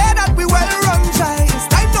 They say that we well run dry. It's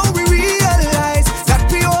time now we realize that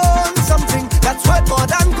we own something that's worth more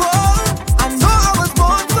than gold. I know I was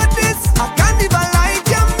born for this. I can't even like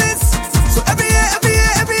you miss. So every year, every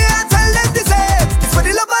year, every year, I tell them the same. It's for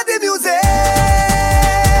the love of the music.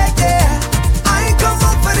 Yeah, I ain't come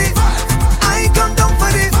up for it. I ain't come down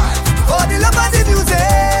for it. For the love of the music.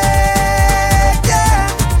 Yeah,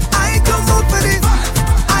 I ain't come up for it.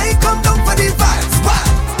 I ain't come down for the vibes.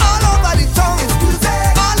 All over the town is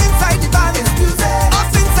music. All inside the band is music.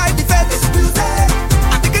 Us inside the fed is music.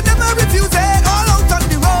 I think it never refuse it. All out on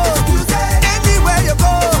the road. Anywhere you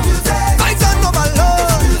go. Vibes and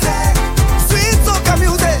overload. Sweet soca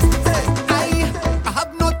music. I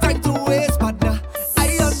have no time to waste, partner. I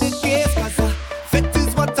on the case, 'cause fet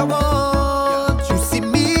is what I want. You see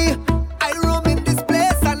me, I roam in this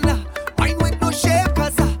place and wine with no shame,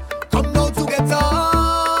 'cause come now to get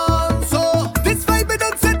on. So this vibe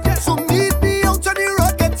don't set, so meet me out on the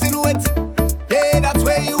road getting wet. Yeah, that's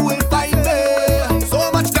where you will find me. So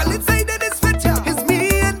much girl inside of this fit. It's me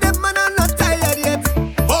and them man are not tired yet.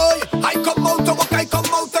 Boy, I come out to walk, I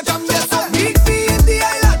come out to jam. Yeah, so meet me in the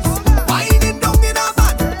islands, winding down in a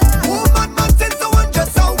van. Woman, man, 10 to 1,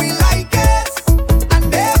 just how we like it.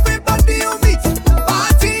 And everybody you meet,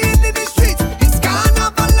 partying in the street. It's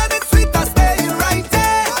carnival and it's sweet, I stay right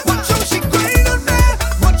there. Watch how she grind on me,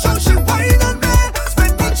 watch how she whine on me.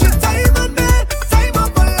 Spending your time on me, time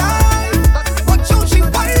of her life. Watch how she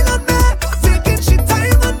whine on me, taking she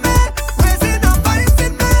time on me, raising her vibes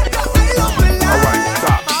in me. I love my life. Alright,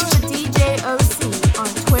 stop. Follow DJ OC on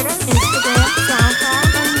Twitter, Instagram,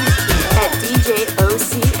 SoundCloud, and YouTube at DJ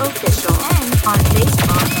OC Official, and on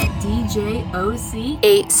Facebook at DJ OC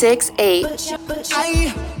 868.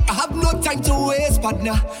 I have no time to waste,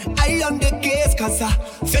 partner. I on the case, 'cause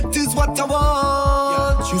fet is what I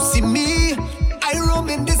want. You see me, I roam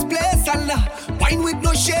in this place and wine with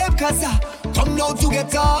no shame, 'cause come now to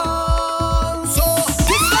get on. So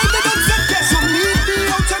this vibe it don't set, so meet me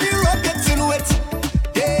out on the road getting wet.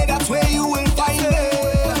 Yeah, that's where you will find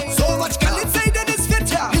me. So much girl inside of this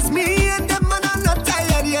fit. It's me and them man are not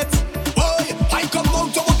tired yet. Boy, I come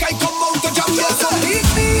out to walk, I come out to jam. Yeah, so meet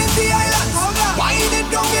me in the islands, winding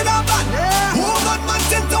down in a van. Woman, man,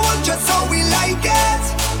 10 to 1, just how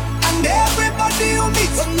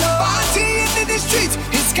night. Party in the street.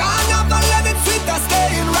 It's carnival and it's sweet. I'm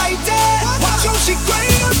staying right there. Watch how she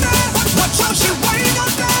grind on there. Watch how she wind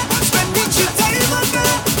on there. Spending she time on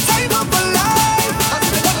there. Time of her life.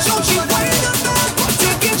 Watch how she wind on there.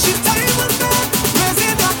 Taking she time on there.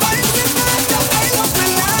 Raising her vibes in there. The high of the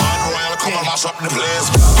life. Royal, come and mash up the place.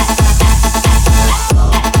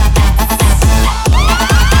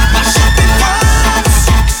 Mash up the dance.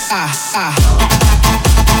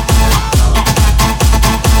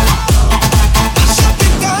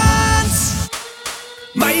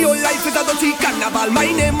 My whole life is a dirty carnival. My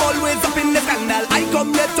name always up in the scandal. I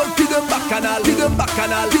come here to kill them bacchanal, kill them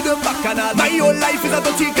bacchanal, kill them bacchanal. My whole life is a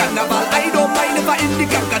dirty carnival. I don't mind if I in the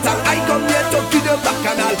gangatal. I come here to kill them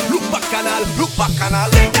bacchanal. Look bacchanal, look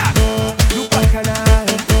bacchanal. Take that, look bacchanal.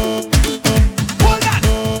 Hold that,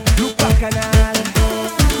 look bacchanal.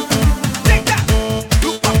 Take that,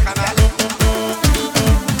 look bacchanal.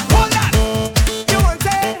 Hold that, you want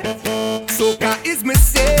it? Soca is my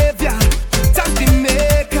savior.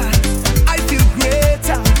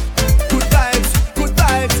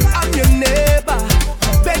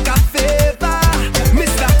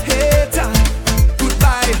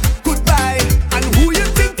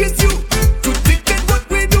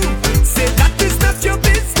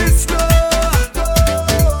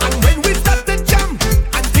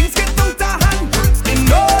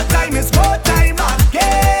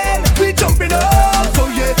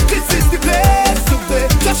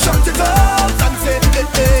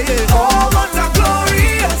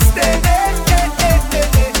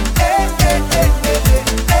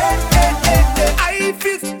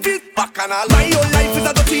 My whole life is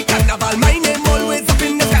a dirty carnival. My name always up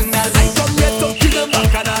in the scandal. I come here to kill them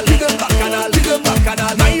bacchanal, kill them bacchanal, kill them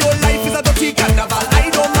bacchanal. My whole life is a dirty carnival. I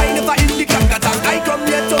don't mind if I in the gangatal. I come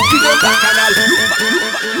here to kill them bacchanal. Look back, look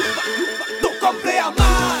back, look back. Don't come play a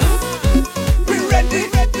man. We ready?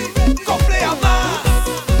 Come play a man.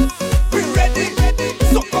 We ready?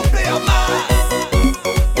 So come play a man.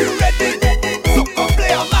 We ready? So come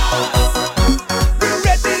play a man. We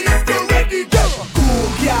ready? We ready? Go.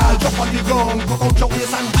 Girl, jump on the ground, go out your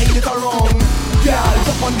waist and wind it around. Girl,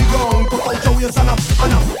 jump on the ground, go out your waist and a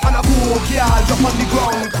cool. Girl, jump on the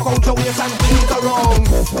ground, go out your waist and wind it around.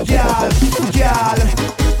 Girl,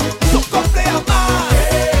 so come play a man.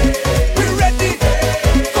 We ready?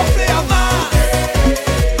 Come play a man.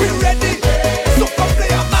 We ready? So come play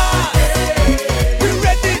a man. We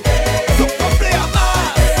ready? So come play a man.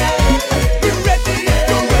 We ready?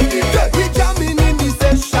 You ready? We jamming in the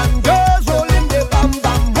session, girls rolling the bam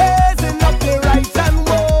bam, raising up the right and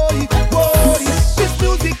woody. This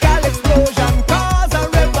musical explosion cause a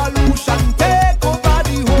revolution, take over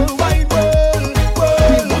the whole wide world.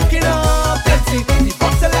 We walking up plenty, the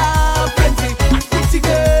bottle up plenty, and pretty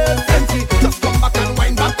girls plenty. Just come back and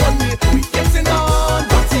wind back on me. We getting on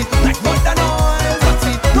dirty, like mud and oil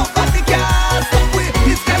dirty. Nobody can stop we.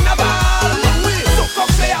 It's carnival long way. So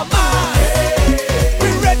come play a man. We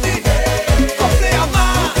ready? Come play a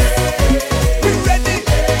man. We ready?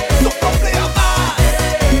 So come play a man.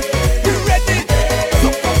 We ready? So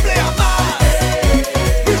come play a man.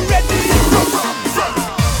 We ready?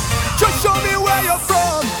 Just show me where you're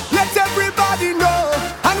from. Let everybody know.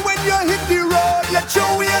 And when you hit the road, let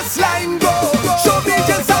your waistline go. Show me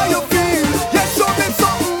just how you feel. Yeah, show me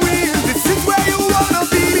something real. This is where you wanna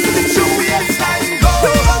be. Let your waistline go.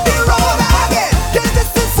 We on the road again. Yeah,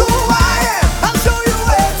 this is who I am. I'll show you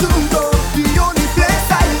where to go. The only place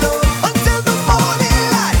I love. Until the morning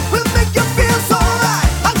light will make you feel so right.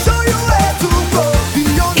 I'll show you where to go. The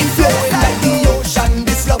only place like the ocean.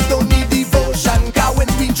 This love don't need devotion. Cause when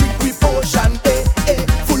we drink we potion,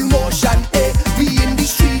 full motion, we in the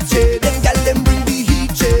street, them gal them bring the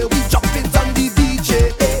heat, we jump it on the DJ,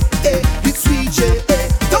 it's sweet,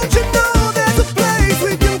 don't you know there's a place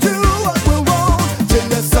we can do what we want till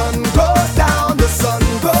the sun goes down, the sun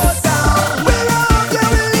goes down. We're out there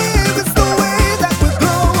we live, it's the way that we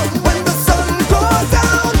glow. When the sun goes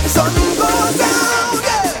down, the sun goes down,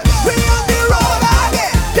 yeah. We on the road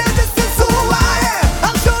again, yeah, this is who I am.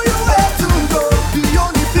 I'll show you where to go, the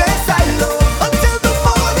only place I love. Until the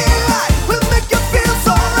morning light will make you feel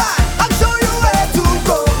so right. I'll show you where to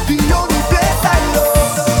go, the only place I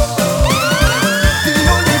love. The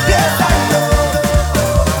only place I love.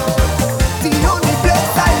 The only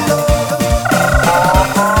place I love.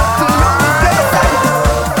 The only place I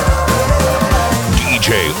love. DJ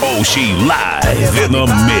OC live in the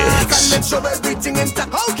mix. Make sure everything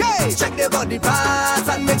intact. Okay, check the body parts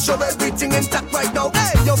and make sure everything intact right now.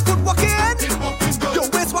 Hey, your foot walking, your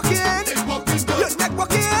waist walking, your neck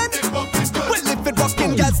walking. Well, if it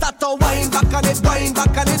walking, girl, start to wind back on it, wind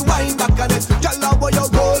back on it, wind back on it. Girl, how you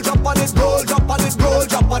roll, jump on it, roll, jump on it, roll,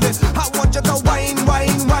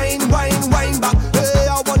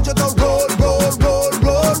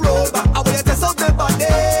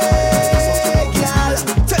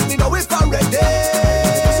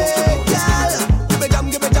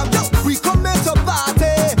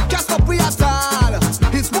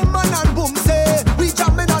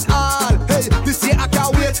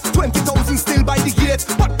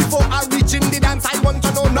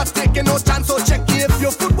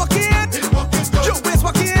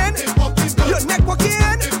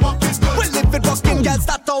 Girl,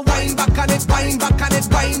 start to wine back on it, wine back on it,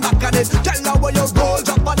 wine back on it. Girl, now when you roll,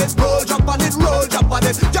 drop on it, roll, drop on it, roll, drop on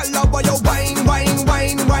it. Girl, now when you wine, wine,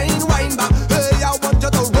 wine, wine, wine back. Hey, I want you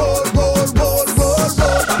to roll, roll, roll, roll,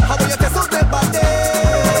 roll back. How will you test out the body,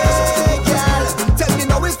 girl? Tell me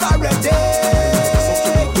now it's already,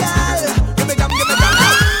 girl. Give me jam, give me jam.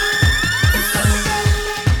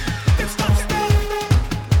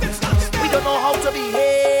 We don't know how to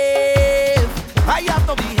behave. I have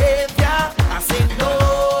no behavior. I say no.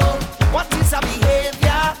 What is a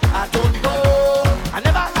behavior? I don't know. I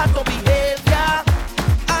never had no behavior.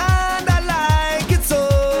 And I like it so.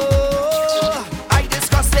 I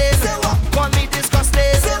discuss this. Call me discuss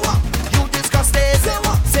this. You discuss this.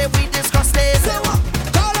 Say we discuss this.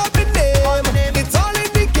 Call up the name, it's all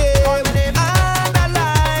in the game. And I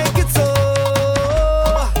like it so.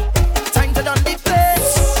 Time to done the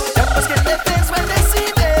face. Them must get their face when they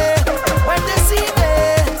see me. When they see me,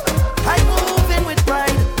 I'm moving with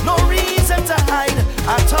pride. No reason to hide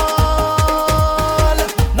at all.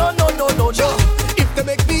 No, no, no, no, no. If they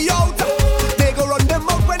make me out, they go run them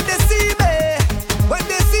up when they see me. When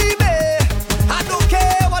they see me, I don't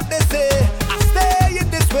care what they say. I stay in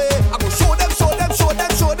this way. I go show them, show them, show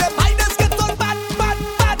them, show them. I just get on bad, bad,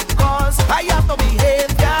 bad. Cause I have no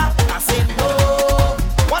behavior. I say no.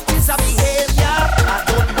 What is a behavior? I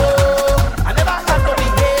don't know. I never had no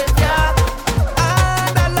behavior.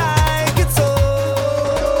 And I like it so.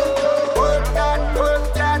 Work that,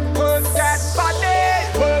 work that, work that body.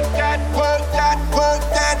 Work that, work that, work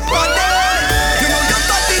that body. You know your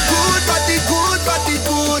body good, body good, body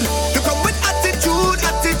good. You come with attitude,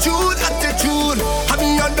 attitude, attitude. Have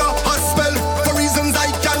me under a spell for reasons I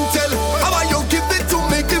can't tell. How are you give it to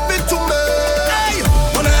me, give it to me? Hey,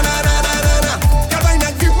 oh na na na na na na. Girl, why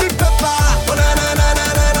not give me pepper? Oh na na na na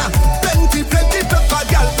na na. Plenty, plenty pepper,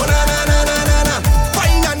 girl. Oh na na na na na na. Why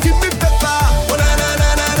not give me pepper? Oh na na na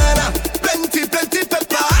na na na. Plenty, plenty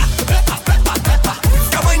pepper.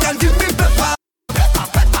 Girl, why not give me pepper?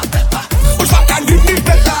 Which one can give me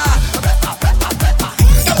pepper?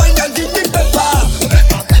 Girl, why not give me pepper?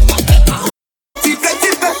 Plenty, plenty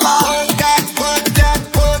pepper. Work that, work that,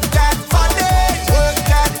 work that body. Work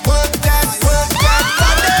that, work that, work that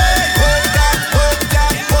body. Work that, work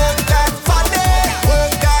that, work that body.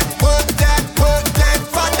 Work that, work that, work that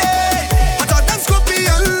body. I thought that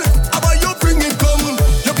scorpion, how about you bring it come?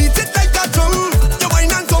 You beat it like a drum, you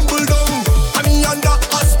whine and tumble down. I'm under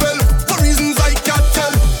a spell, for reasons I can't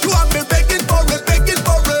tell. You have me begging for it, begging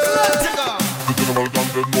for it. Let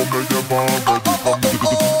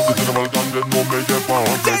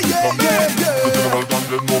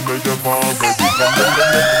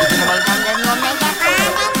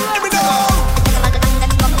me know.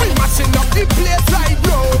 We mashing up the place right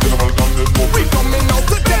now. We coming out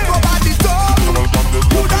to take over the door.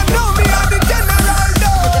 You don't know me, I'm the general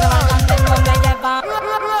though.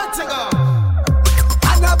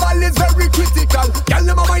 Carnival is very critical. Girl,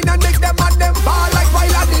 them a wine and make them and them fall like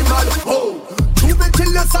wild animal. Oh, you be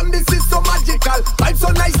jealous and this is so magical. Vibes so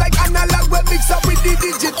nice like analog, we mix up with the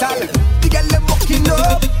digital. The girl them walking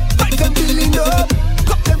up, vibes them filling up,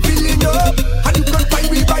 cup them filling up. And you can find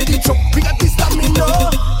me by the truck. We got this stamina,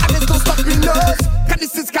 and there's no stopping us. 'Cause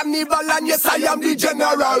this is carnival and yes I am the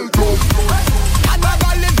general.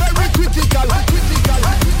 Carnival is very critical.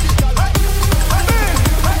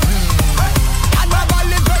 Carnival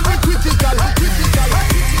is very critical.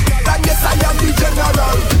 And yes I am the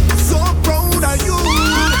general. So proud of you.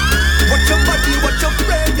 Watch your body, watch your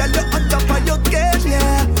brain, and you're on top of your game,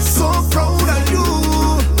 yeah. So proud of you.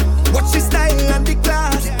 Watch the style and the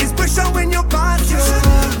class. It's pressure when you pass, yeah.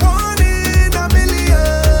 One in a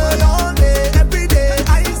million, all day, every day.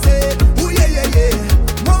 I say, ooh yeah yeah yeah.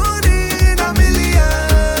 One in a million.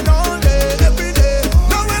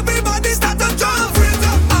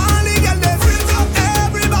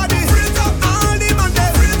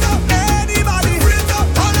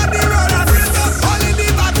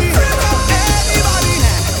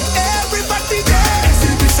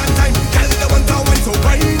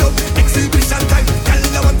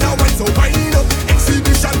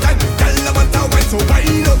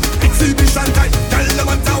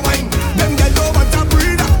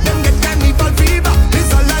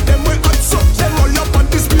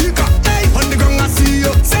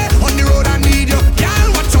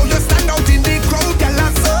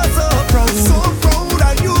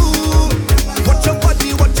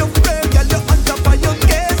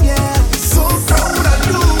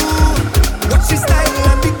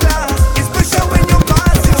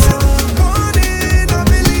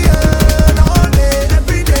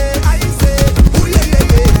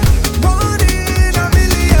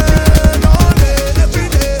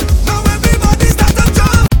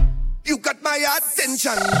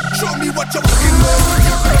 attention. Show me what you're working with.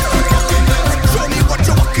 Show me what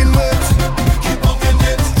you're working with. Keep working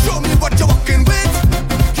it. Show me what you're working with.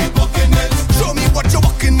 Keep working it. Show me what you're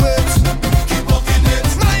working with. Keep working it.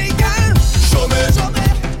 My girl, show me.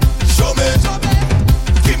 Show me.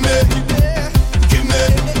 Give me. Give me.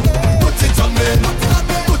 Put it on me.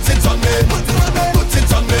 Put it on me. Put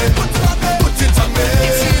it on me. Put it on me.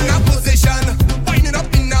 If she in a position, winding up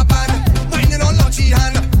in a band, winding on launch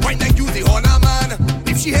hand, wine like you the honor man.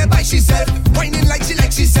 If she here by herself, whining like she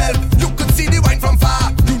herself, you could see the wine from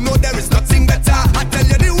far. You know there is nothing better. I tell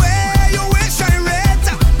you the way you wish I rate.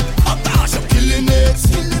 Oh gosh, you're killing it,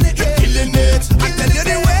 you're killing it. I tell you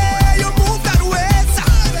the way you move that waist.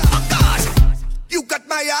 Oh gosh, you got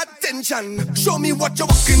my attention. Show me what you're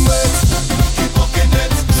working with. Keep working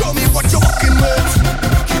it. Show me what you're working with.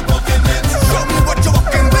 Keep working it. Show me what you're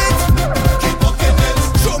working with. Keep working it.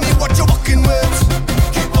 Show me what you're working with.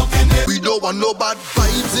 Keep working it. We don't want no bad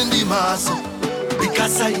vibes in the mass.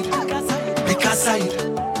 Because I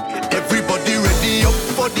everybody ready up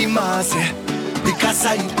for the mass. Because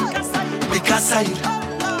I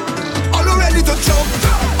all ready to jump,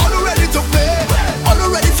 all ready to play, all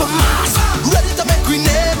ready for mass, ready to make we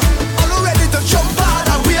name, all ready to jump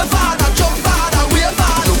harder, wave harder, jump harder, wave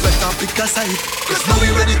harder. No better because cause now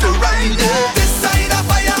we ready to ride it. This side of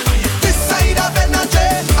fire, this side of energy,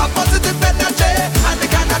 a positive energy, and they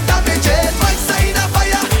cannot damage it. My side of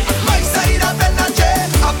fire, my side of energy,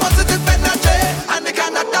 a positive energy, and they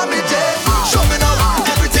cannot damage it. Show me now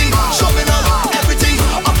everything, show me now everything,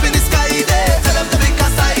 up in the sky there, tell them to be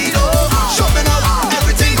cast side, oh. Show me now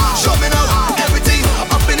everything, show me now everything,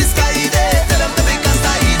 up in the sky there, tell them to be cast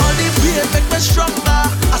side. All the pain make me stronger,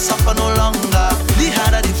 I suffer no longer, the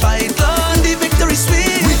harder the fight, Lord, the victory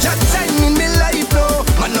sweet. We just time in my life now,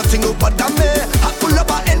 man nothing over than me, I full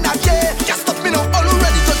of energy, can't stop me now, all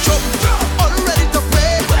ready to jump, all ready to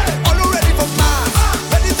play, all ready for mass,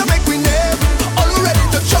 ready to make we name, all ready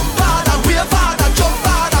to jump harder, wave harder, jump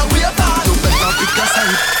harder, wave harder. No better because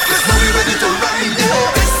cause now we ready to ride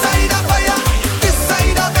it. This side of fire, this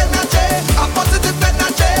side of energy, a positive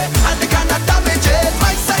energy, and they cannot damage it.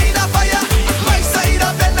 My side of fire, my side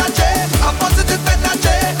of energy, a positive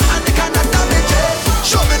energy, and they cannot damage it.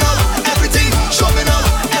 Show me now everything, show me now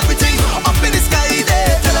everything, up in the sky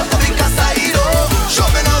there, tell them to be cast side, oh. Show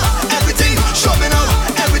me now everything, show me now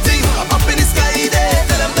everything, up in the sky there,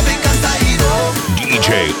 tell them to be cast side, oh.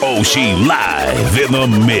 DJ OC live in the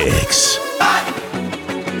mix. Well.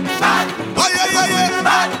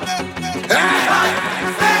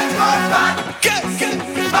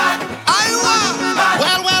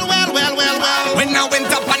 When I went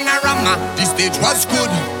up Panorama, the stage was good.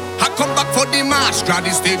 I come back for the Marstra, the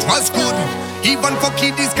stage was good. Even for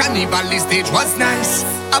Kiddies Carnival, the stage was nice.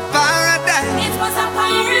 A paradise. It was a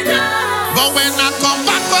paradise. But when I come